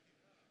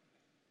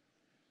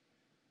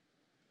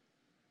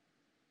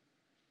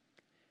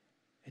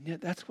 And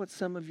yet that's what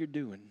some of you are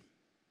doing.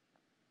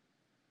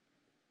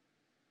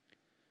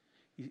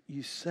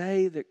 You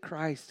say that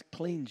Christ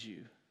cleans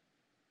you.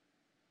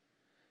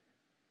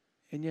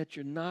 And yet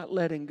you're not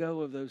letting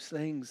go of those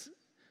things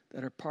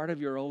that are part of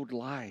your old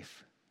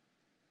life.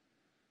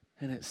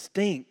 And it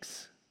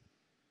stinks.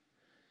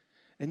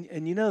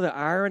 And you know the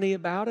irony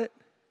about it?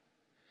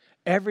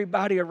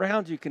 Everybody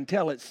around you can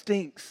tell it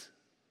stinks.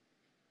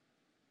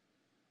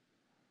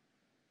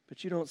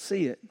 But you don't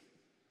see it.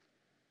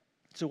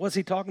 So what's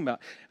he talking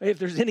about? If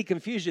there's any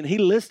confusion, he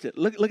lists it.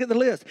 Look at the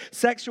list.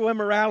 Sexual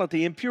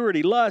immorality,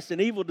 impurity, lust, and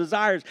evil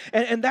desires.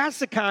 And that's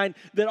the kind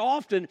that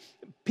often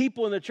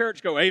people in the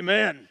church go,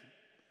 amen.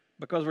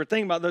 Because we're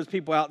thinking about those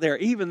people out there,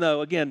 even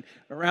though, again,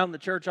 around the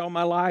church all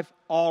my life,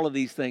 all of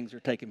these things are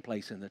taking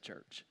place in the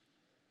church.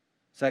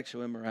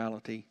 Sexual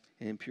immorality,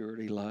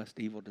 impurity, lust,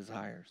 evil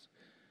desires.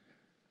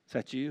 Is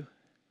that you?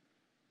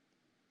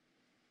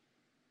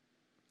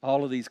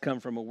 All of these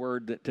come from a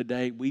word that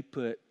today we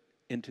put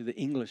into the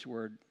English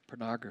word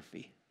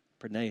pornography,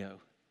 porneo.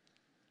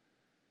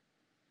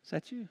 Is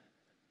that you?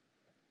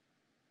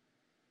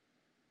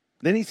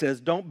 Then he says,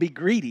 don't be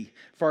greedy,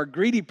 for a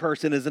greedy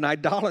person is an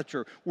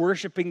idolater,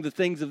 worshiping the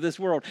things of this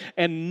world.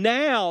 And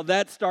now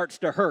that starts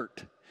to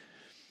hurt,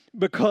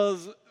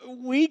 because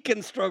we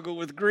can struggle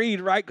with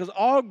greed, right? Because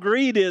all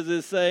greed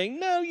is saying,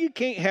 no, you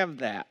can't have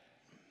that.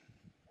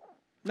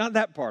 Not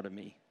that part of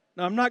me.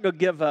 No, I'm not going to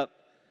give up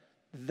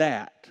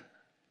that,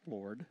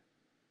 Lord.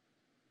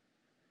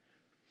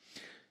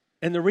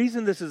 And the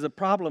reason this is a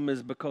problem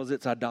is because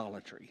it's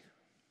idolatry.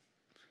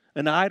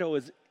 An idol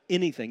is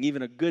anything,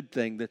 even a good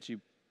thing that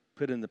you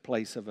put in the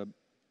place of the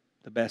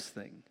best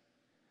thing.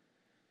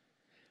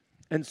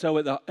 And so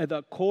at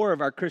the core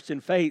of our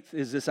Christian faith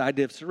is this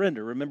idea of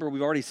surrender. Remember,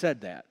 we've already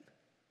said that.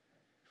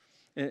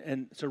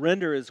 And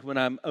surrender is when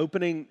I'm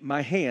opening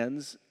my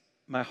hands,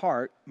 my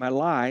heart, my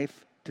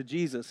life to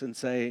Jesus and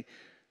say,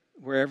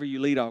 wherever you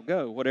lead, I'll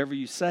go. Whatever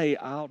you say,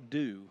 I'll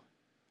do.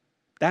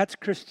 That's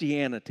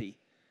Christianity.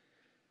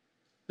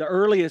 The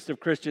earliest of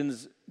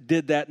Christians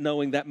did that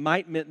knowing that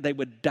might mean they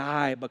would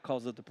die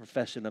because of the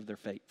profession of their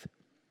faith.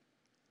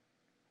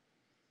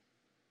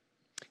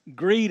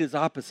 Greed is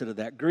opposite of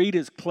that. Greed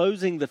is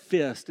closing the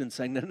fist and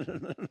saying,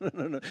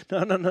 no,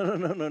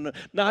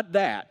 not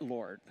that,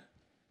 Lord.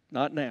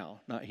 Not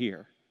now, not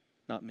here,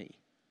 not me.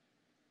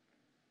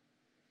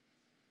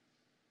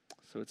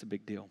 So it's a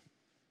big deal.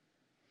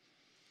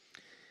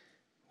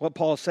 What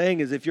Paul's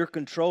saying is if you're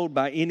controlled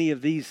by any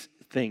of these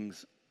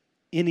things,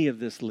 any of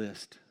this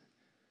list,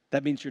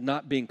 that means you're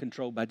not being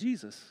controlled by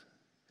Jesus,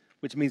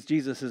 which means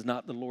Jesus is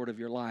not the Lord of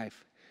your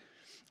life.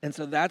 And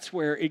so that's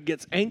where it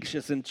gets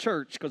anxious in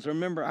church, because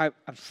remember,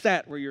 I've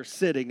sat where you're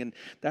sitting, and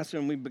that's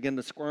when we begin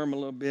to squirm a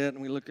little bit,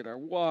 and we look at our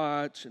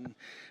watch, and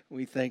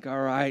we think,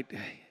 all right,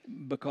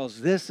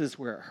 because this is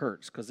where it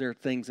hurts, because there are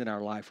things in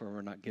our life where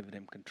we're not giving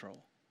him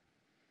control.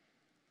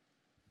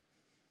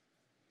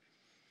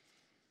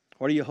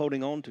 What are you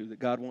holding on to that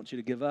God wants you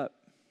to give up?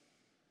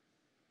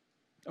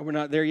 Oh, we're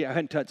not there yet. I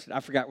hadn't touched it. I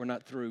forgot we're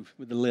not through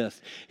with the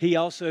list. He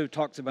also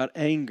talks about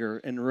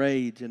anger and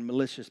rage and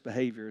malicious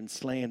behavior and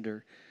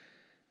slander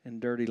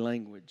and dirty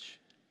language.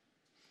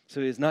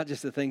 So it's not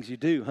just the things you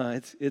do, huh?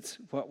 It's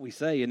what we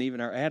say and even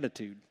our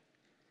attitude.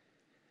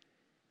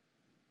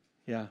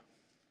 Yeah.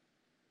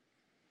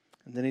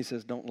 And then he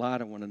says, don't lie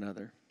to one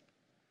another.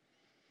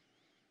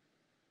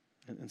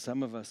 And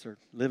some of us are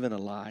living a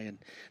lie. And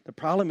the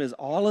problem is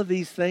all of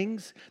these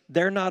things,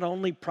 they're not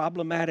only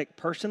problematic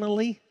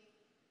personally,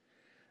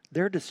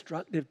 they're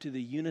destructive to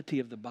the unity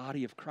of the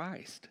body of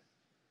Christ.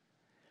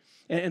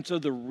 And so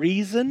the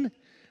reason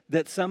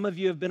that some of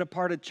you have been a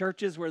part of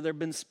churches where there have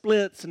been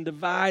splits and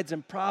divides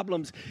and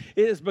problems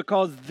is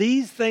because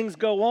these things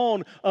go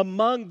on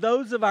among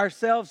those of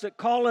ourselves that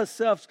call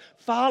ourselves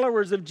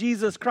followers of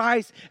Jesus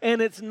Christ,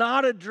 and it's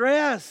not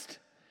addressed.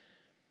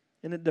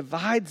 And it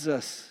divides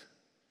us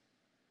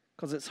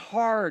because it's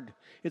hard.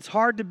 It's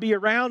hard to be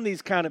around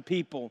these kind of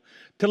people.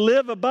 To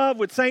live above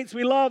with saints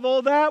we love, oh,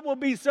 that will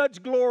be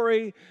such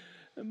glory.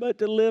 But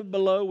to live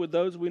below with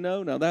those we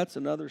know, now that's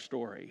another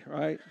story,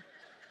 right?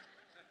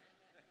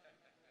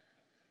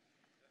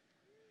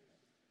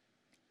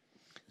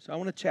 So I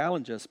want to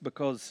challenge us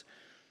because,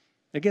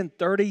 again,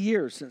 30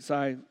 years since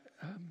I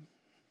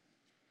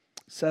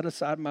set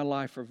aside my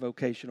life for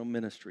vocational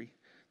ministry.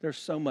 There's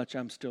so much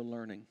I'm still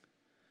learning.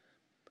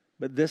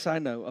 But this I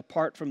know,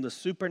 apart from the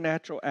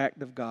supernatural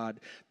act of God,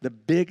 the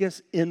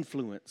biggest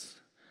influence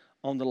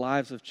on the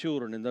lives of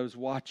children and those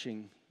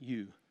watching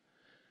you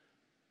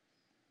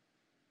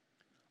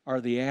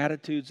are the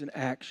attitudes and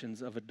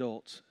actions of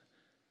adults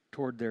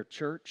toward their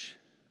church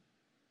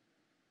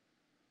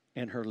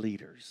and her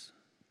leaders.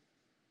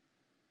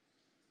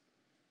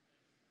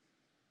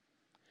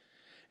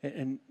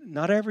 And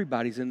not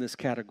everybody's in this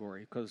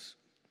category because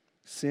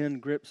sin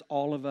grips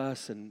all of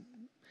us and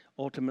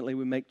ultimately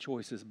we make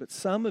choices. But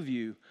some of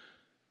you've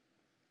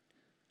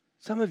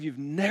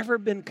never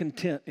been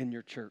content in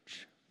your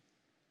church.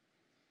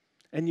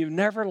 And you've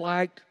never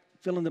liked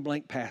fill in the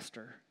blank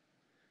pastor.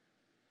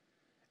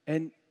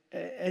 And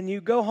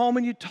you go home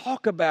and you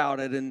talk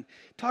about it and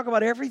talk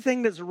about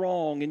everything that's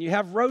wrong. And you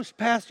have roast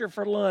pastor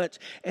for lunch.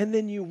 And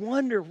then you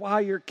wonder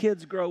why your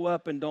kids grow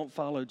up and don't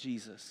follow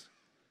Jesus.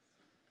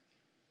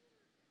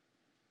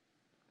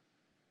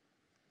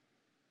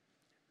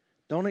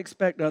 Don't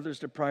expect others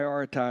to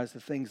prioritize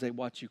the things they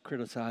watch you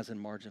criticize and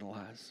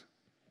marginalize.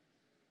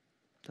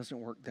 It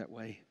doesn't work that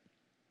way.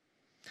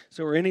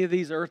 So are any of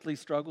these earthly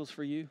struggles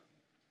for you?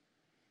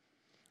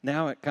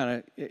 Now it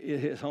kind of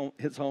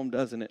hits home,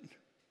 doesn't it?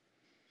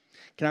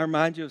 Can I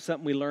remind you of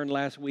something we learned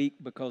last week?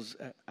 Because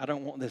I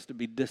don't want this to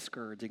be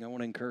discouraging. I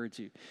want to encourage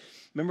you.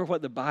 Remember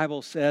what the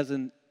Bible says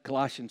in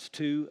Colossians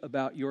 2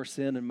 about your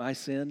sin and my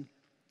sin?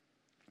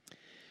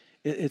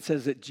 It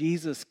says that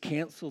Jesus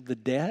canceled the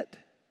debt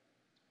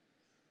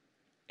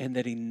and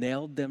that he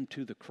nailed them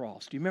to the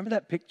cross. Do you remember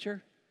that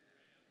picture?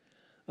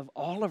 Of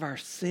all of our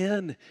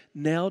sin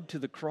nailed to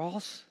the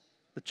cross,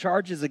 the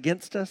charges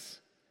against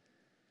us.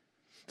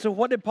 So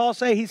what did Paul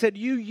say? He said,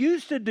 you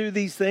used to do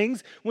these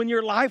things when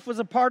your life was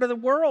a part of the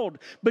world,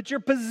 but your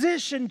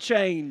position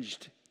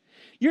changed.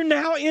 You're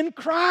now in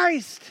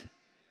Christ.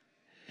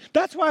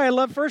 That's why I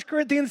love 1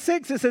 Corinthians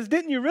 6. It says,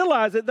 didn't you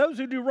realize that those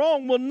who do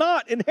wrong will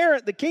not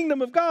inherit the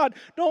kingdom of God?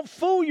 Don't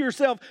fool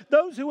yourself.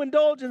 Those who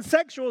indulge in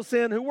sexual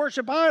sin, who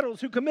worship idols,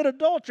 who commit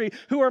adultery,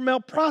 who are male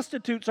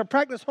prostitutes or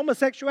practice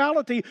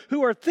homosexuality,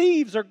 who are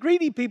thieves or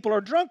greedy people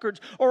or drunkards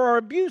or are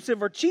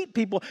abusive or cheat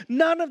people,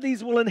 none of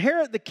these will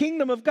inherit the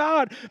kingdom of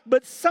God.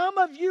 But some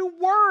of you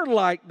were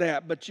like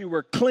that, but you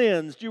were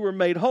cleansed. You were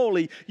made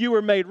holy. You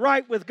were made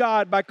right with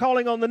God by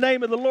calling on the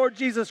name of the Lord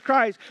Jesus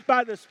Christ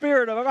by the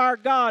Spirit of our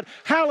God.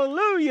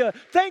 Hallelujah.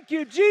 Thank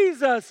you,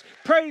 Jesus.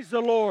 Praise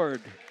the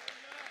Lord.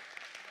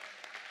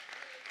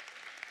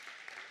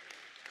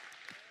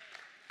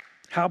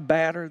 How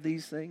bad are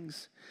these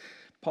things?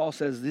 Paul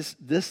says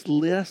this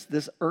list,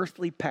 this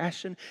earthly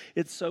passion,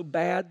 it's so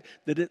bad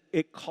that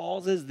it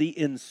causes the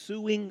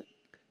ensuing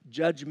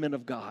judgment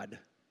of God.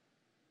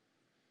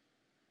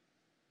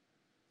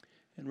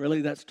 And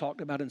really that's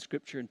talked about in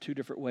Scripture in two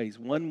different ways.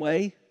 One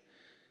way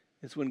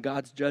is when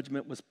God's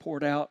judgment was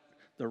poured out,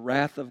 the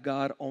wrath of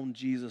God on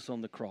Jesus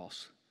on the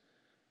cross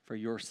for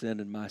your sin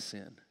and my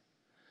sin.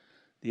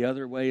 The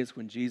other way is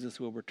when Jesus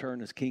will return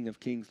as King of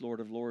Kings,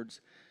 Lord of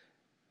Lords,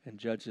 and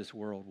judge this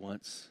world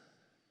once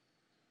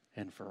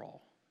and for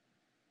all.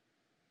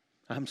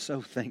 I'm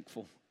so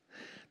thankful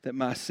that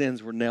my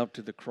sins were nailed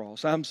to the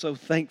cross. I'm so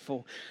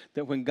thankful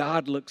that when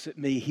God looks at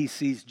me, he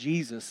sees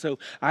Jesus. So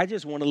I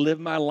just want to live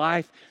my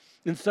life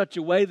in such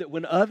a way that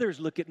when others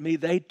look at me,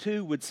 they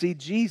too would see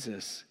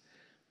Jesus.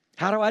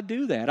 How do I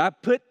do that? I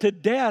put to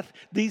death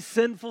these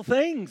sinful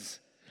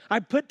things. I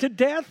put to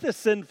death this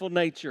sinful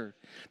nature.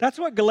 That's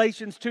what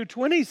Galatians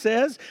 2:20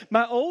 says.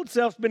 My old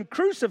self's been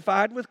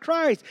crucified with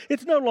Christ.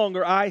 It's no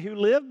longer I who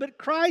live, but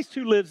Christ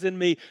who lives in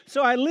me.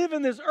 So I live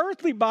in this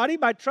earthly body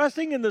by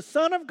trusting in the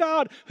Son of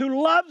God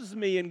who loves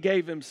me and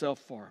gave himself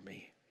for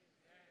me.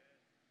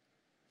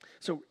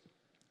 So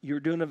you're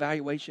doing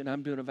evaluation,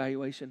 I'm doing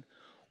evaluation.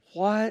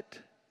 What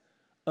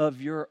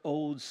of your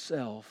old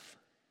self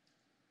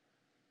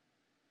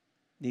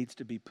needs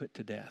to be put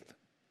to death.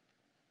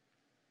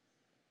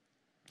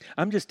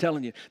 I'm just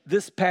telling you,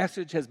 this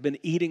passage has been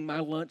eating my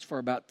lunch for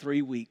about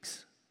 3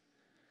 weeks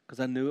because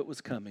I knew it was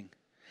coming.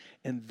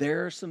 And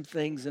there are some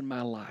things in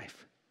my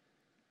life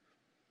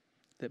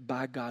that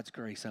by God's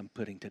grace I'm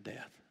putting to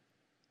death.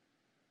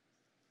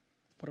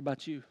 What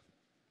about you?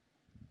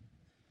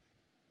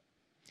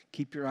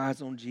 Keep your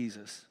eyes on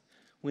Jesus.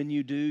 When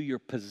you do, you're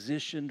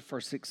positioned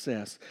for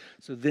success.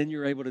 So then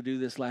you're able to do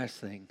this last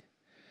thing.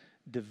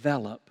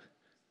 Develop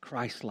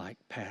Christ-like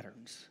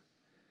patterns.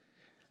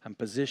 I'm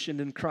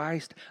positioned in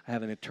Christ. I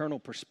have an eternal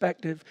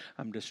perspective.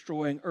 I'm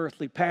destroying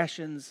earthly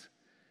passions.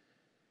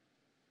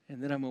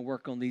 And then I'm going to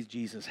work on these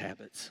Jesus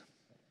habits.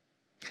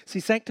 See,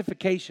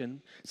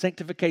 sanctification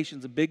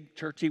is a big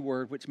churchy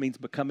word, which means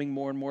becoming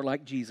more and more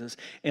like Jesus.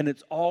 And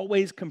it's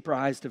always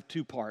comprised of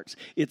 2 parts.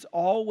 It's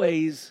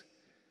always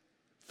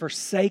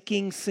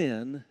forsaking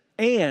sin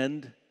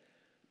and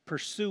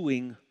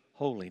pursuing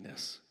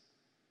holiness.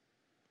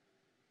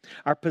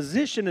 Our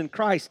position in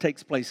Christ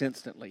takes place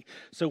instantly.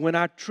 So when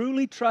I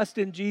truly trust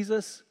in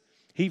Jesus,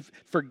 He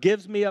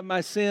forgives me of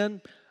my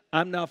sin.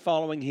 I'm now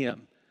following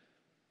Him.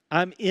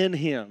 I'm in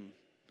Him.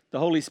 The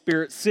Holy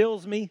Spirit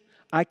seals me.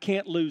 I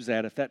can't lose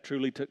that if that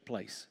truly took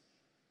place.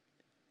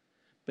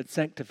 But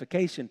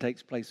sanctification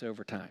takes place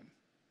over time.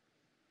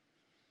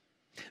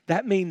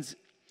 That means,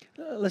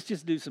 let's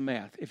just do some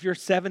math. If you're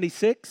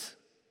 76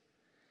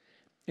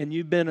 and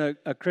you've been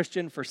a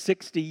Christian for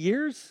 60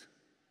 years,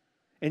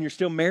 and you're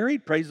still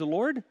married, praise the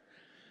Lord.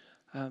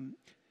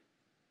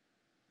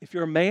 If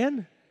you're a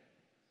man,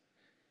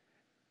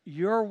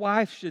 your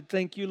wife should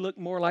think you look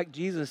more like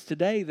Jesus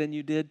today than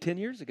you did 10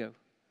 years ago,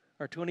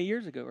 or 20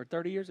 years ago, or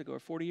 30 years ago, or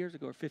 40 years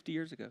ago, or 50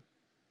 years ago.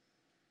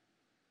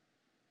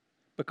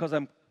 Because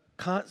I'm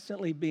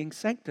constantly being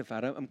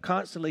sanctified. I'm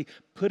constantly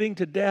putting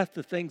to death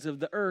the things of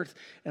the earth,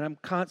 and I'm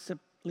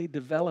constantly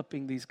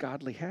developing these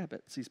godly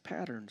habits, these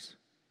patterns.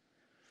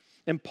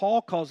 And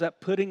Paul calls that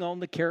putting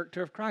on the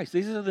character of Christ.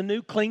 These are the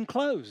new clean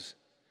clothes.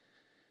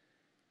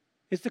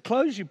 It's the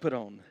clothes you put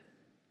on.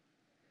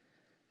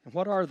 And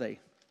what are they?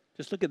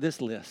 Just look at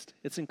this list.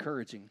 It's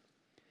encouraging.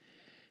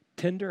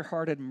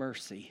 Tender-hearted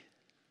mercy.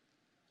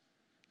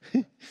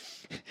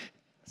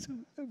 So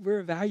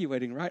we're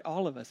evaluating, right?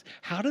 All of us.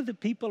 How do the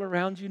people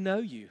around you know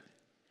you?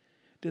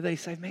 Do they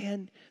say,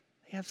 man,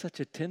 they have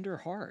such a tender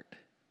heart?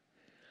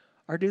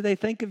 Or do they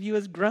think of you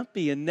as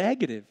grumpy and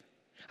negative?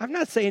 I'm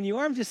not saying you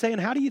are. I'm just saying,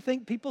 how do you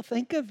think people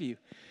think of you?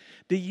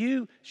 Do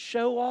you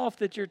show off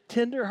that you're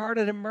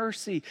tender-hearted and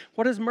mercy?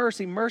 What is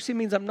mercy? Mercy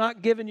means I'm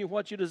not giving you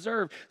what you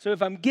deserve. So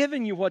if I'm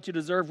giving you what you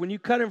deserve, when you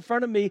cut in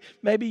front of me,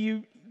 maybe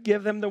you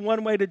give them the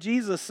one way to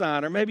Jesus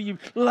sign, or maybe you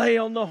lay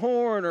on the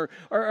horn,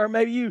 or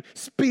maybe you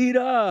speed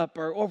up,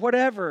 or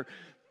whatever.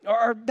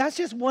 Or that's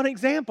just one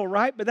example,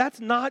 right? But that's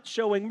not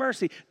showing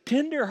mercy.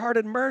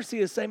 Tender-hearted mercy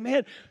is saying,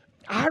 man,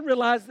 I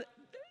realize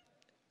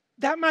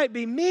that might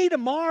be me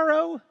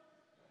tomorrow.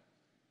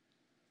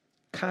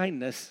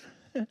 Kindness.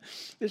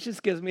 This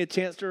just gives me a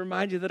chance to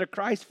remind you that a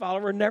Christ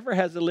follower never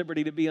has the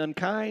liberty to be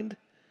unkind.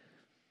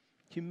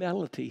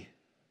 Humility.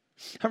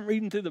 I'm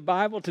reading through the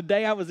Bible.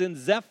 Today I was in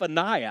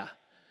Zephaniah.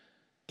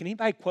 Can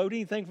anybody quote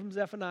anything from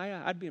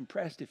Zephaniah? I'd be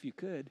impressed if you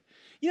could.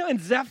 You know, in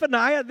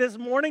Zephaniah this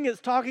morning,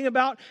 it's talking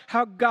about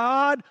how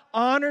God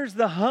honors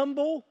the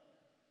humble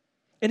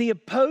and He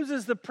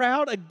opposes the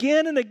proud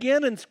again and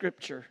again in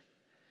Scripture.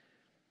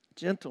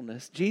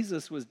 Gentleness.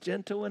 Jesus was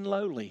gentle and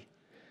lowly,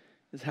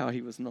 is how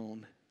He was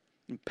known.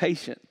 And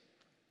patient.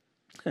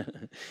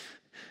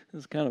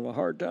 It's kind of a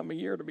hard time of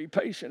year to be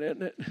patient,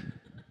 isn't it?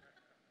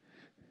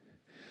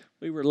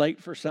 We were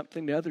late for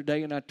something the other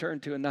day, and I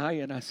turned to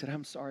Anaya and I said,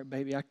 I'm sorry,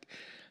 baby.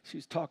 She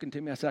was talking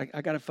to me. I said,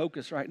 I got to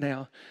focus right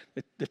now.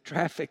 The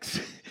traffic's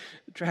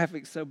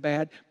so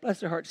bad.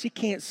 Bless her heart. She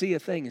can't see a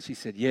thing. And she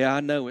said, yeah, I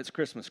know. It's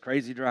Christmas.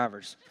 Crazy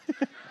drivers.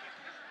 I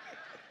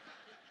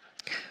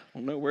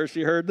don't know where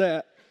she heard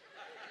that.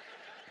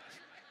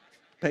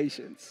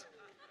 Patience.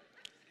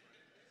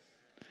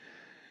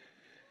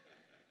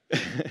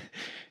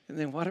 And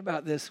then what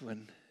about this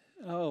one?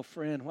 Oh,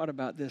 friend, what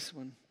about this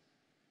one?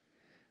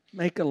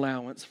 Make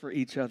allowance for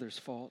each other's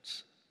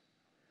faults.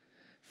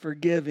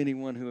 Forgive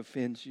anyone who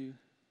offends you.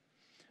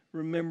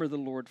 Remember the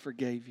Lord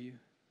forgave you.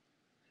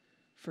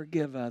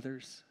 Forgive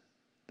others.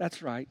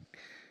 That's right.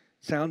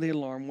 Sound the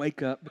alarm.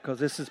 Wake up, because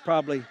this is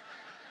probably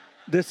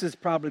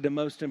the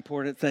most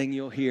important thing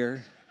you'll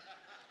hear.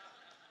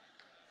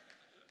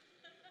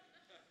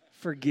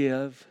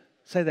 Forgive.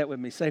 Say that with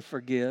me. Say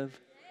forgive.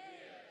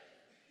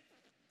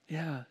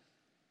 Yeah.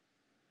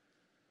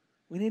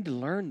 We need to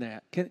learn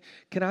that.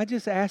 Can I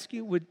just ask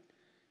you,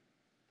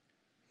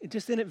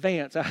 just in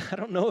advance, I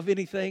don't know of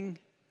anything,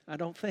 I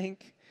don't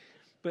think,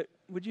 but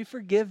would you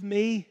forgive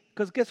me?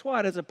 Because guess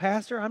what? As a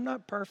pastor, I'm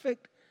not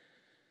perfect.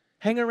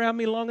 Hang around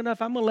me long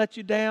enough, I'm going to let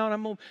you down.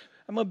 I'm going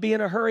to be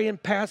in a hurry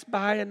and pass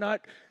by and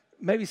not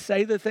maybe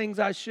say the things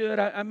I should.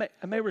 I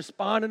may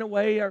respond in a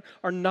way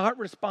or not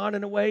respond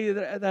in a way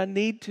that I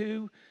need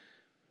to.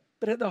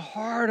 But at the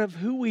heart of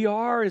who we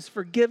are is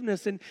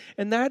forgiveness. And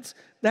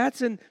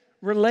that's in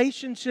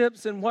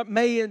relationships and what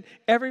may in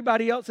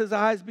everybody else's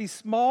eyes be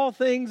small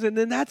things. And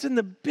then that's in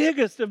the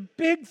biggest of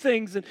big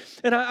things.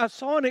 And I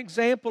saw an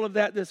example of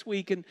that this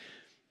week, and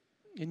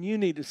you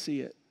need to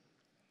see it.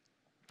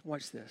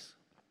 Watch this.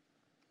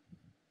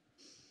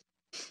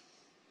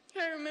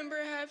 I remember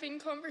having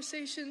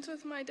conversations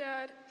with my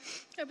dad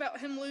about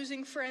him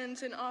losing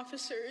friends and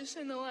officers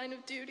in the line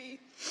of duty.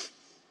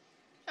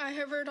 I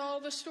have heard all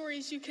the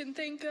stories you can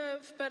think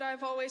of, but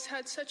I've always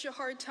had such a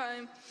hard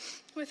time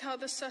with how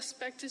the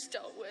suspect is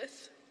dealt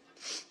with.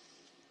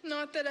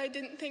 Not that I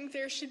didn't think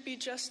there should be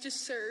justice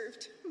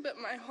served, but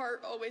my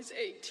heart always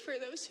ached for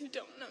those who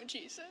don't know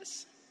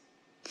Jesus.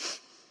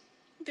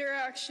 Their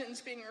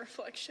actions being a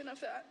reflection of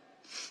that.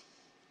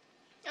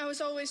 I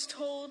was always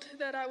told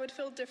that I would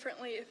feel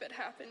differently if it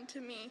happened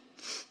to me,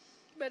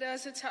 but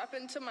as it's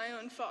happened to my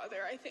own father,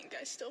 I think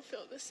I still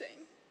feel the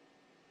same.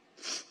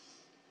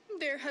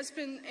 There has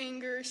been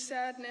anger,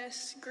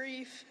 sadness,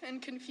 grief,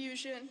 and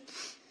confusion,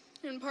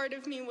 and part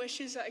of me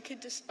wishes I could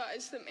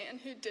despise the man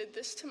who did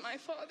this to my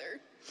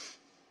father,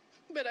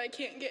 but I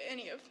can't get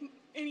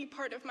any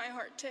part of my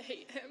heart to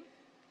hate him.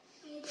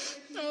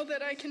 All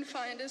that I can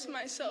find is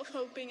myself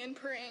hoping and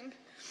praying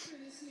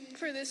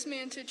for this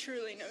man to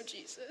truly know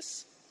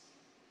Jesus.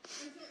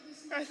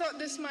 I thought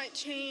this might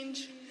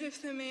change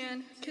if the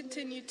man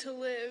continued to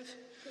live,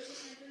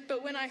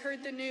 but when I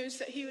heard the news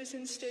that he was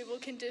in stable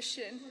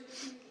condition,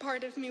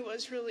 part of me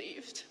was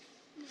relieved.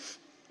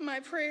 My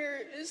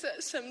prayer is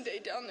that someday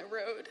down the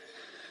road,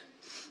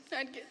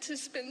 I'd get to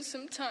spend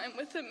some time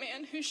with the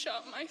man who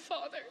shot my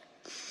father.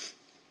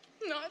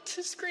 Not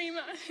to scream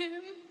at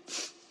him,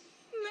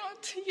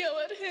 not to yell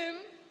at him,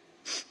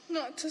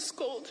 not to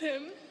scold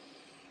him,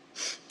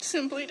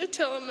 simply to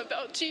tell him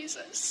about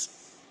Jesus.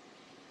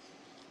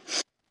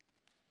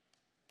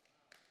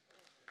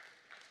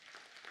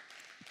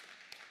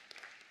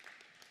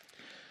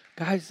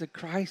 Guys, the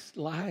Christ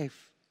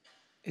life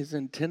is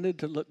intended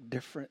to look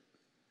different,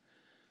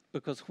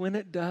 because when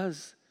it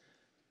does,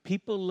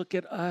 people look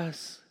at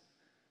us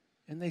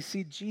and they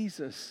see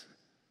Jesus.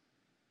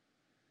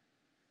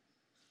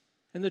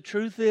 And the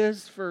truth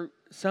is, for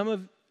some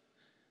of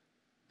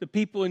the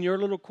people in your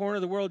little corner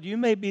of the world, you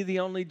may be the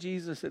only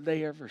Jesus that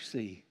they ever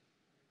see.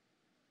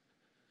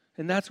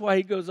 And that's why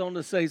he goes on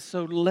to say,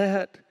 so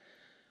let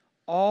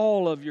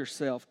all of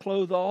yourself,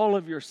 clothe all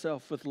of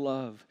yourself with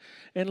love,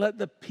 and let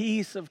the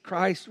peace of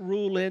Christ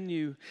rule in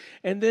you,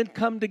 and then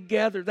come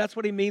together. That's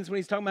what he means when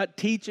he's talking about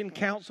teach and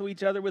counsel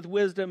each other with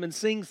wisdom and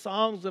sing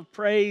songs of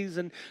praise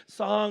and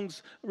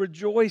songs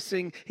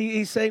rejoicing.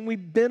 He's saying we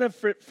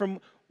benefit from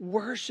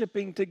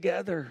worshiping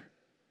together.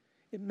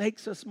 It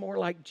makes us more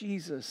like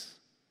Jesus.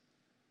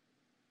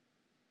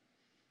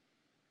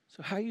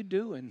 So how you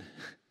doing?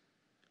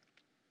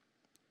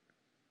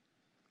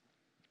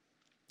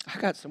 I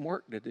got some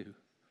work to do.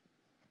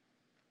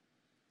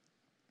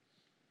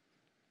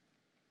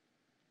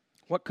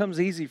 What comes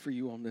easy for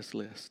you on this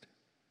list?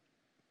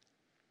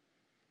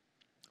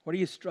 What are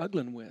you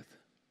struggling with?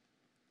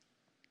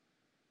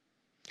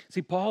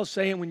 See, Paul's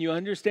saying when you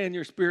understand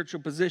your spiritual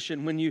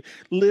position, when you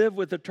live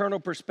with eternal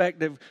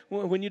perspective,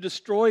 when you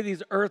destroy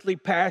these earthly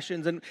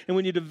passions, and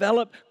when you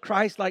develop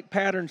Christ-like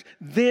patterns,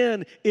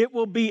 then it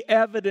will be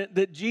evident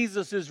that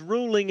Jesus is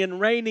ruling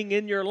and reigning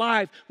in your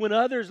life. When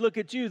others look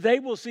at you, they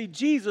will see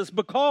Jesus,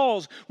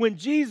 because when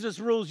Jesus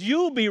rules,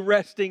 you'll be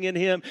resting in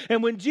him.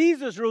 And when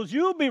Jesus rules,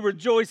 you'll be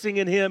rejoicing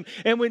in him.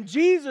 And when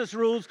Jesus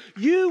rules,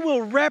 you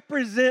will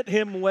represent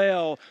him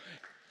well.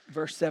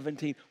 Verse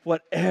 17,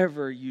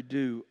 whatever you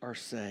do or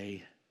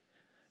say,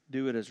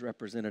 do it as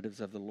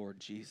representatives of the Lord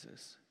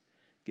Jesus,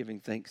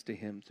 giving thanks to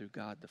him through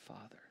God the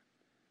Father.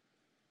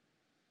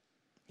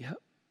 Yep.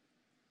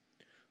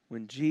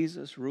 When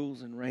Jesus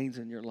rules and reigns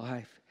in your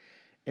life,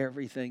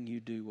 everything you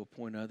do will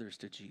point others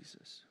to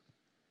Jesus.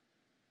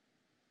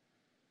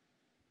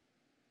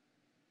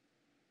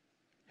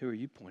 Who are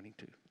you pointing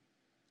to?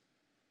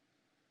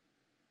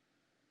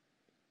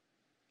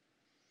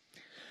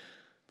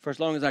 For as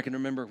long as I can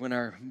remember, when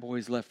our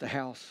boys left the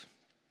house,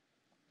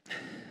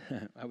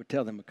 I would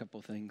tell them a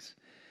couple things.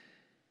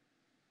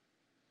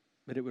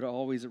 But it would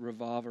always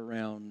revolve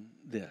around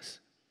this.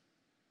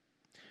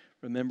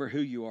 Remember who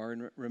you are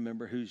and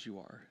remember whose you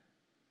are.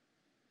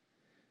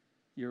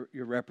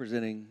 You're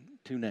representing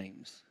two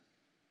names.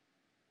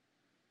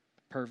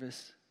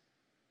 Purvis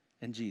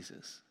and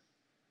Jesus.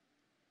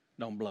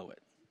 Don't blow it.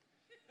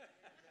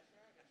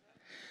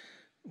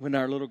 When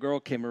our little girl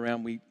came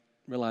around, we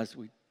realized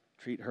we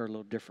treat her a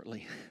little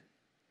differently.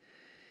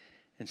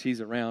 And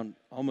she's around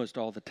almost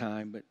all the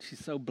time, but she's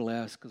so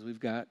blessed because we've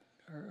got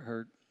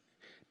her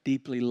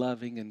deeply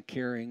loving and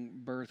caring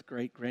birth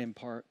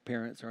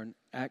great-grandparents are an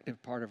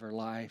active part of her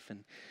life,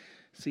 and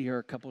see her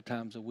a couple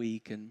times a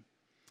week. And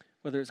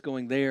whether it's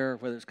going there,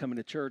 whether it's coming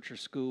to church or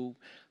school,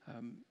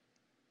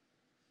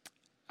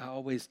 I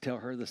always tell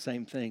her the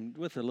same thing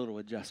with a little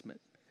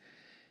adjustment.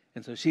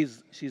 And so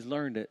she's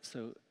learned it.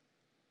 So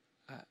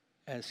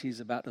as she's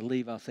about to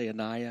leave, I'll say,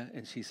 Anaya,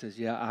 and she says,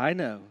 yeah, I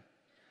know.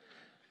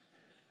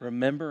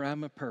 Remember,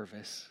 I'm a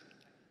Purvis.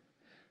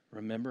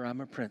 Remember,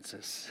 I'm a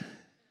princess.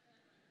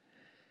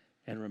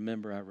 And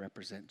remember, I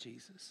represent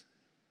Jesus.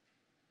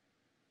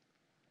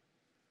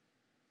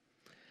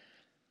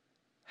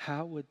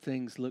 How would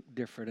things look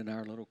different in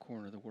our little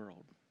corner of the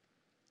world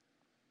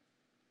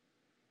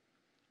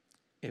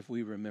if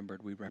we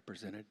remembered we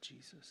represented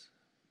Jesus?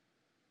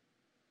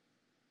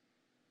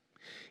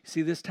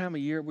 See, this time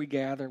of year we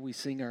gather, we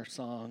sing our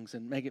songs,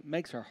 and it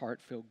makes our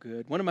heart feel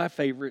good. One of my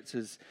favorites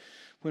is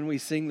when we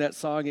sing that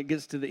song, it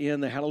gets to the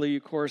end, the Hallelujah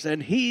chorus,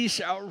 and He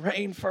shall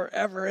reign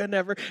forever and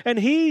ever, and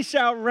He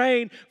shall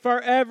reign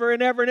forever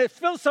and ever. And it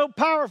feels so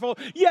powerful.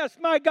 Yes,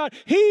 my God,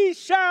 He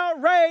shall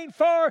reign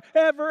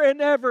forever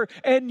and ever.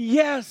 And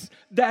yes,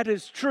 that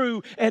is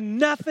true. And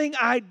nothing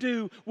I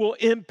do will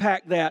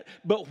impact that.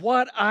 But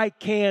what I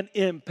can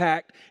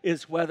impact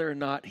is whether or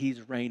not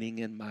He's reigning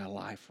in my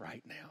life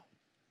right now.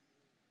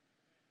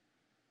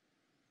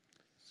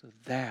 So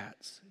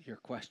that's your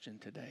question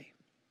today.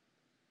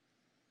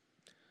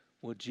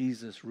 Will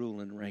Jesus rule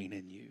and reign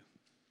in you?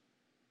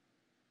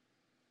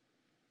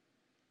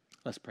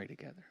 Let's pray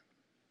together.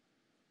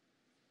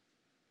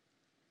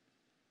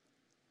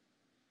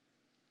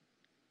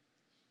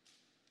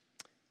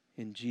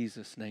 In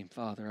Jesus' name,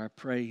 Father, I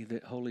pray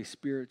that, Holy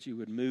Spirit, you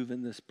would move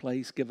in this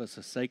place. Give us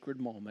a sacred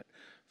moment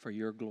for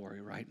your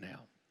glory right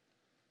now.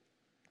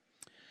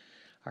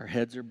 Our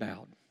heads are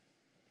bowed.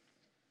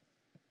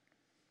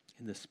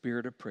 In the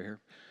spirit of prayer,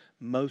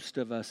 most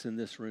of us in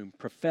this room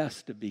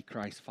profess to be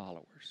Christ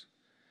followers.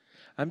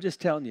 I'm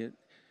just telling you,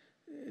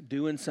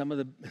 doing some of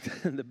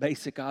the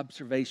basic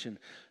observation,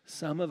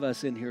 some of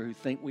us in here who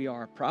think we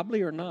are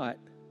probably are not.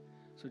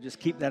 So just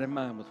keep that in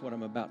mind with what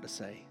I'm about to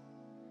say.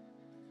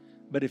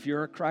 But if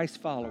you're a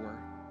Christ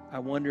follower, I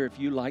wonder if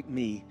you, like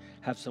me,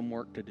 have some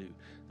work to do.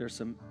 There's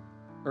some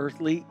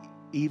earthly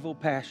evil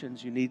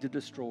passions you need to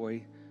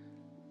destroy.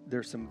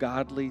 There's some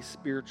godly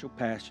spiritual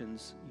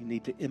passions you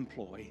need to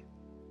employ.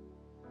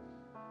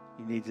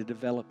 You need to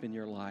develop in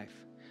your life.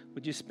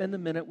 Would you spend a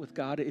minute with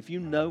God? If you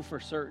know for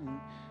certain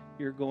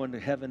you're going to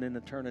heaven in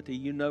eternity,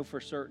 you know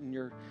for certain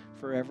you're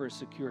forever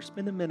secure,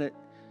 spend a minute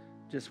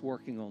just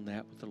working on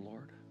that with the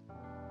Lord.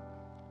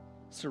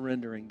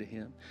 Surrendering to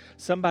Him.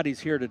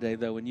 Somebody's here today,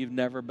 though, and you've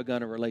never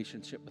begun a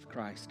relationship with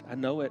Christ. I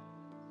know it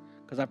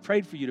because I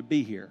prayed for you to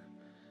be here.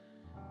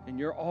 And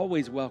you're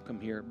always welcome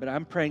here, but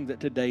I'm praying that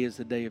today is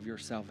the day of your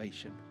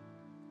salvation.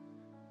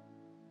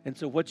 And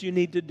so what you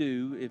need to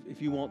do,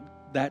 if you want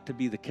that to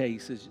be the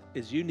case,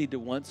 is you need to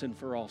once and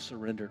for all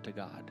surrender to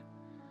God.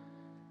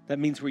 That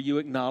means where you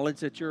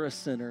acknowledge that you're a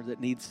sinner that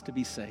needs to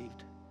be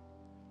saved.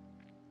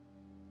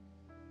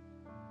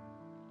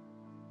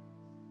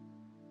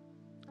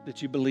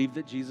 That you believe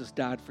that Jesus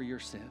died for your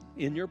sin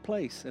in your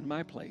place, in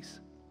my place.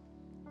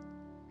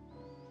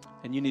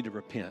 And you need to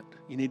repent.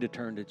 You need to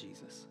turn to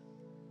Jesus.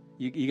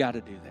 You got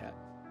to do that.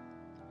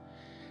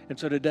 And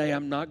so today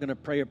I'm not going to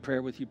pray a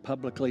prayer with you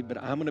publicly, but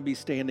I'm going to be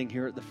standing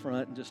here at the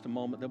front in just a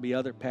moment. There'll be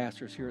other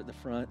pastors here at the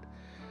front.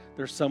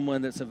 There's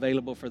someone that's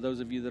available for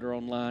those of you that are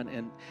online.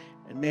 And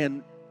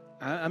man,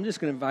 I'm just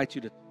going to invite you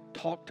to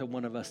talk to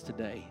one of us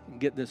today and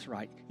get this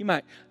right. You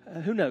might,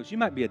 who knows, you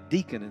might be a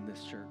deacon in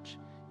this church.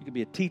 You could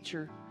be a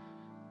teacher.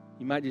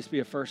 You might just be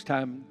a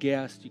first-time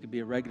guest. You could be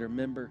a regular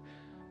member.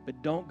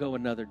 But don't go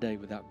another day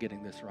without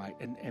getting this right.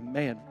 And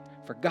man,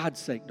 for God's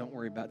sake, don't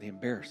worry about the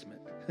embarrassment.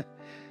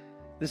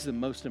 This is the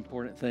most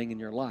important thing in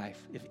your life.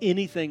 If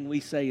anything we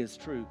say is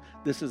true,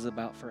 this is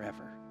about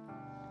forever.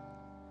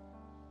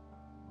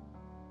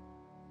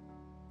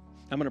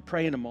 I'm going to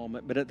pray in a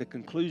moment, but at the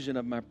conclusion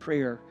of my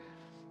prayer,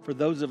 for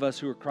those of us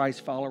who are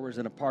Christ followers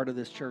and a part of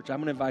this church, I'm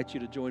going to invite you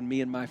to join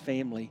me and my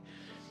family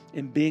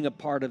in being a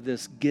part of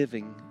this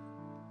giving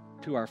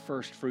to our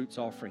first fruits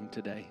offering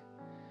today.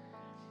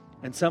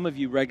 And some of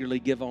you regularly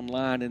give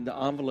online, and the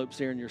envelopes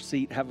there in your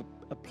seat have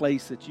a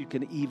place that you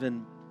can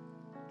even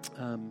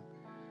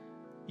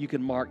you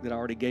can mark that I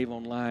already gave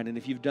online. And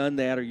if you've done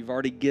that or you've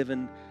already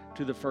given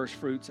to the first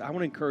fruits, I want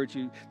to encourage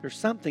you. There's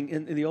something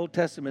in the Old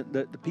Testament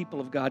that the people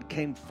of God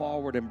came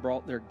forward and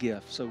brought their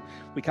gift. So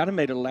we kind of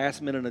made a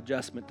last-minute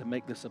adjustment to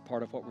make this a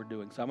part of what we're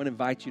doing. So I'm going to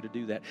invite you to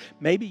do that.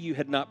 Maybe you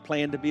had not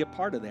planned to be a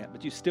part of that,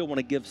 but you still want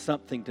to give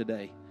something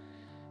today.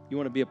 You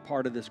want to be a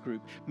part of this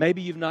group.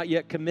 Maybe you've not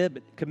yet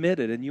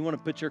committed and you want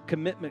to put your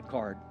commitment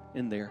card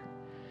in there.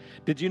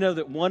 Did you know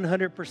that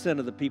 100%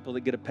 of the people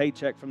that get a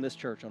paycheck from this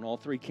church on all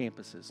 3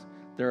 campuses,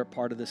 they're a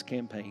part of this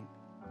campaign?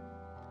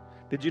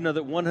 Did you know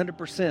that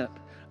 100%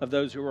 of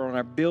those who are on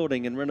our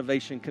building and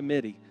renovation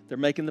committee, they're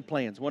making the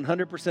plans,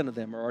 100% of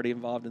them are already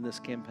involved in this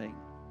campaign?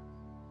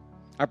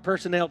 Our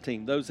personnel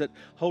team, those that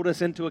hold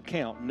us into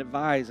account and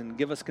advise and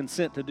give us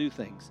consent to do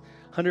things,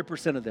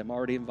 100% of them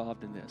already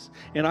involved in this.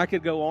 And I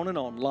could go on and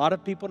on. A lot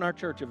of people in our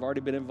church have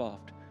already been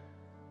involved.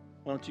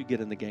 Why don't you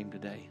get in the game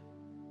today?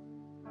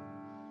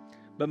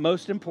 But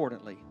most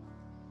importantly,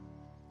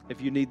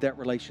 if you need that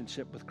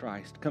relationship with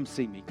Christ, come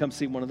see me. Come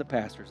see one of the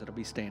pastors that will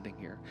be standing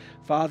here.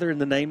 Father, in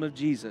the name of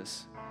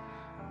Jesus,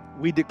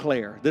 we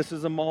declare this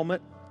is a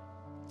moment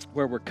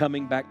where we're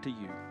coming back to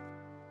you.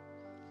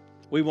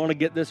 We want to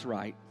get this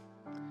right.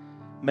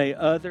 May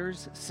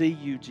others see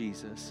you,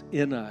 Jesus,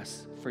 in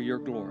us for your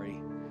glory.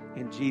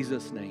 In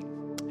Jesus'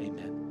 name,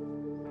 amen.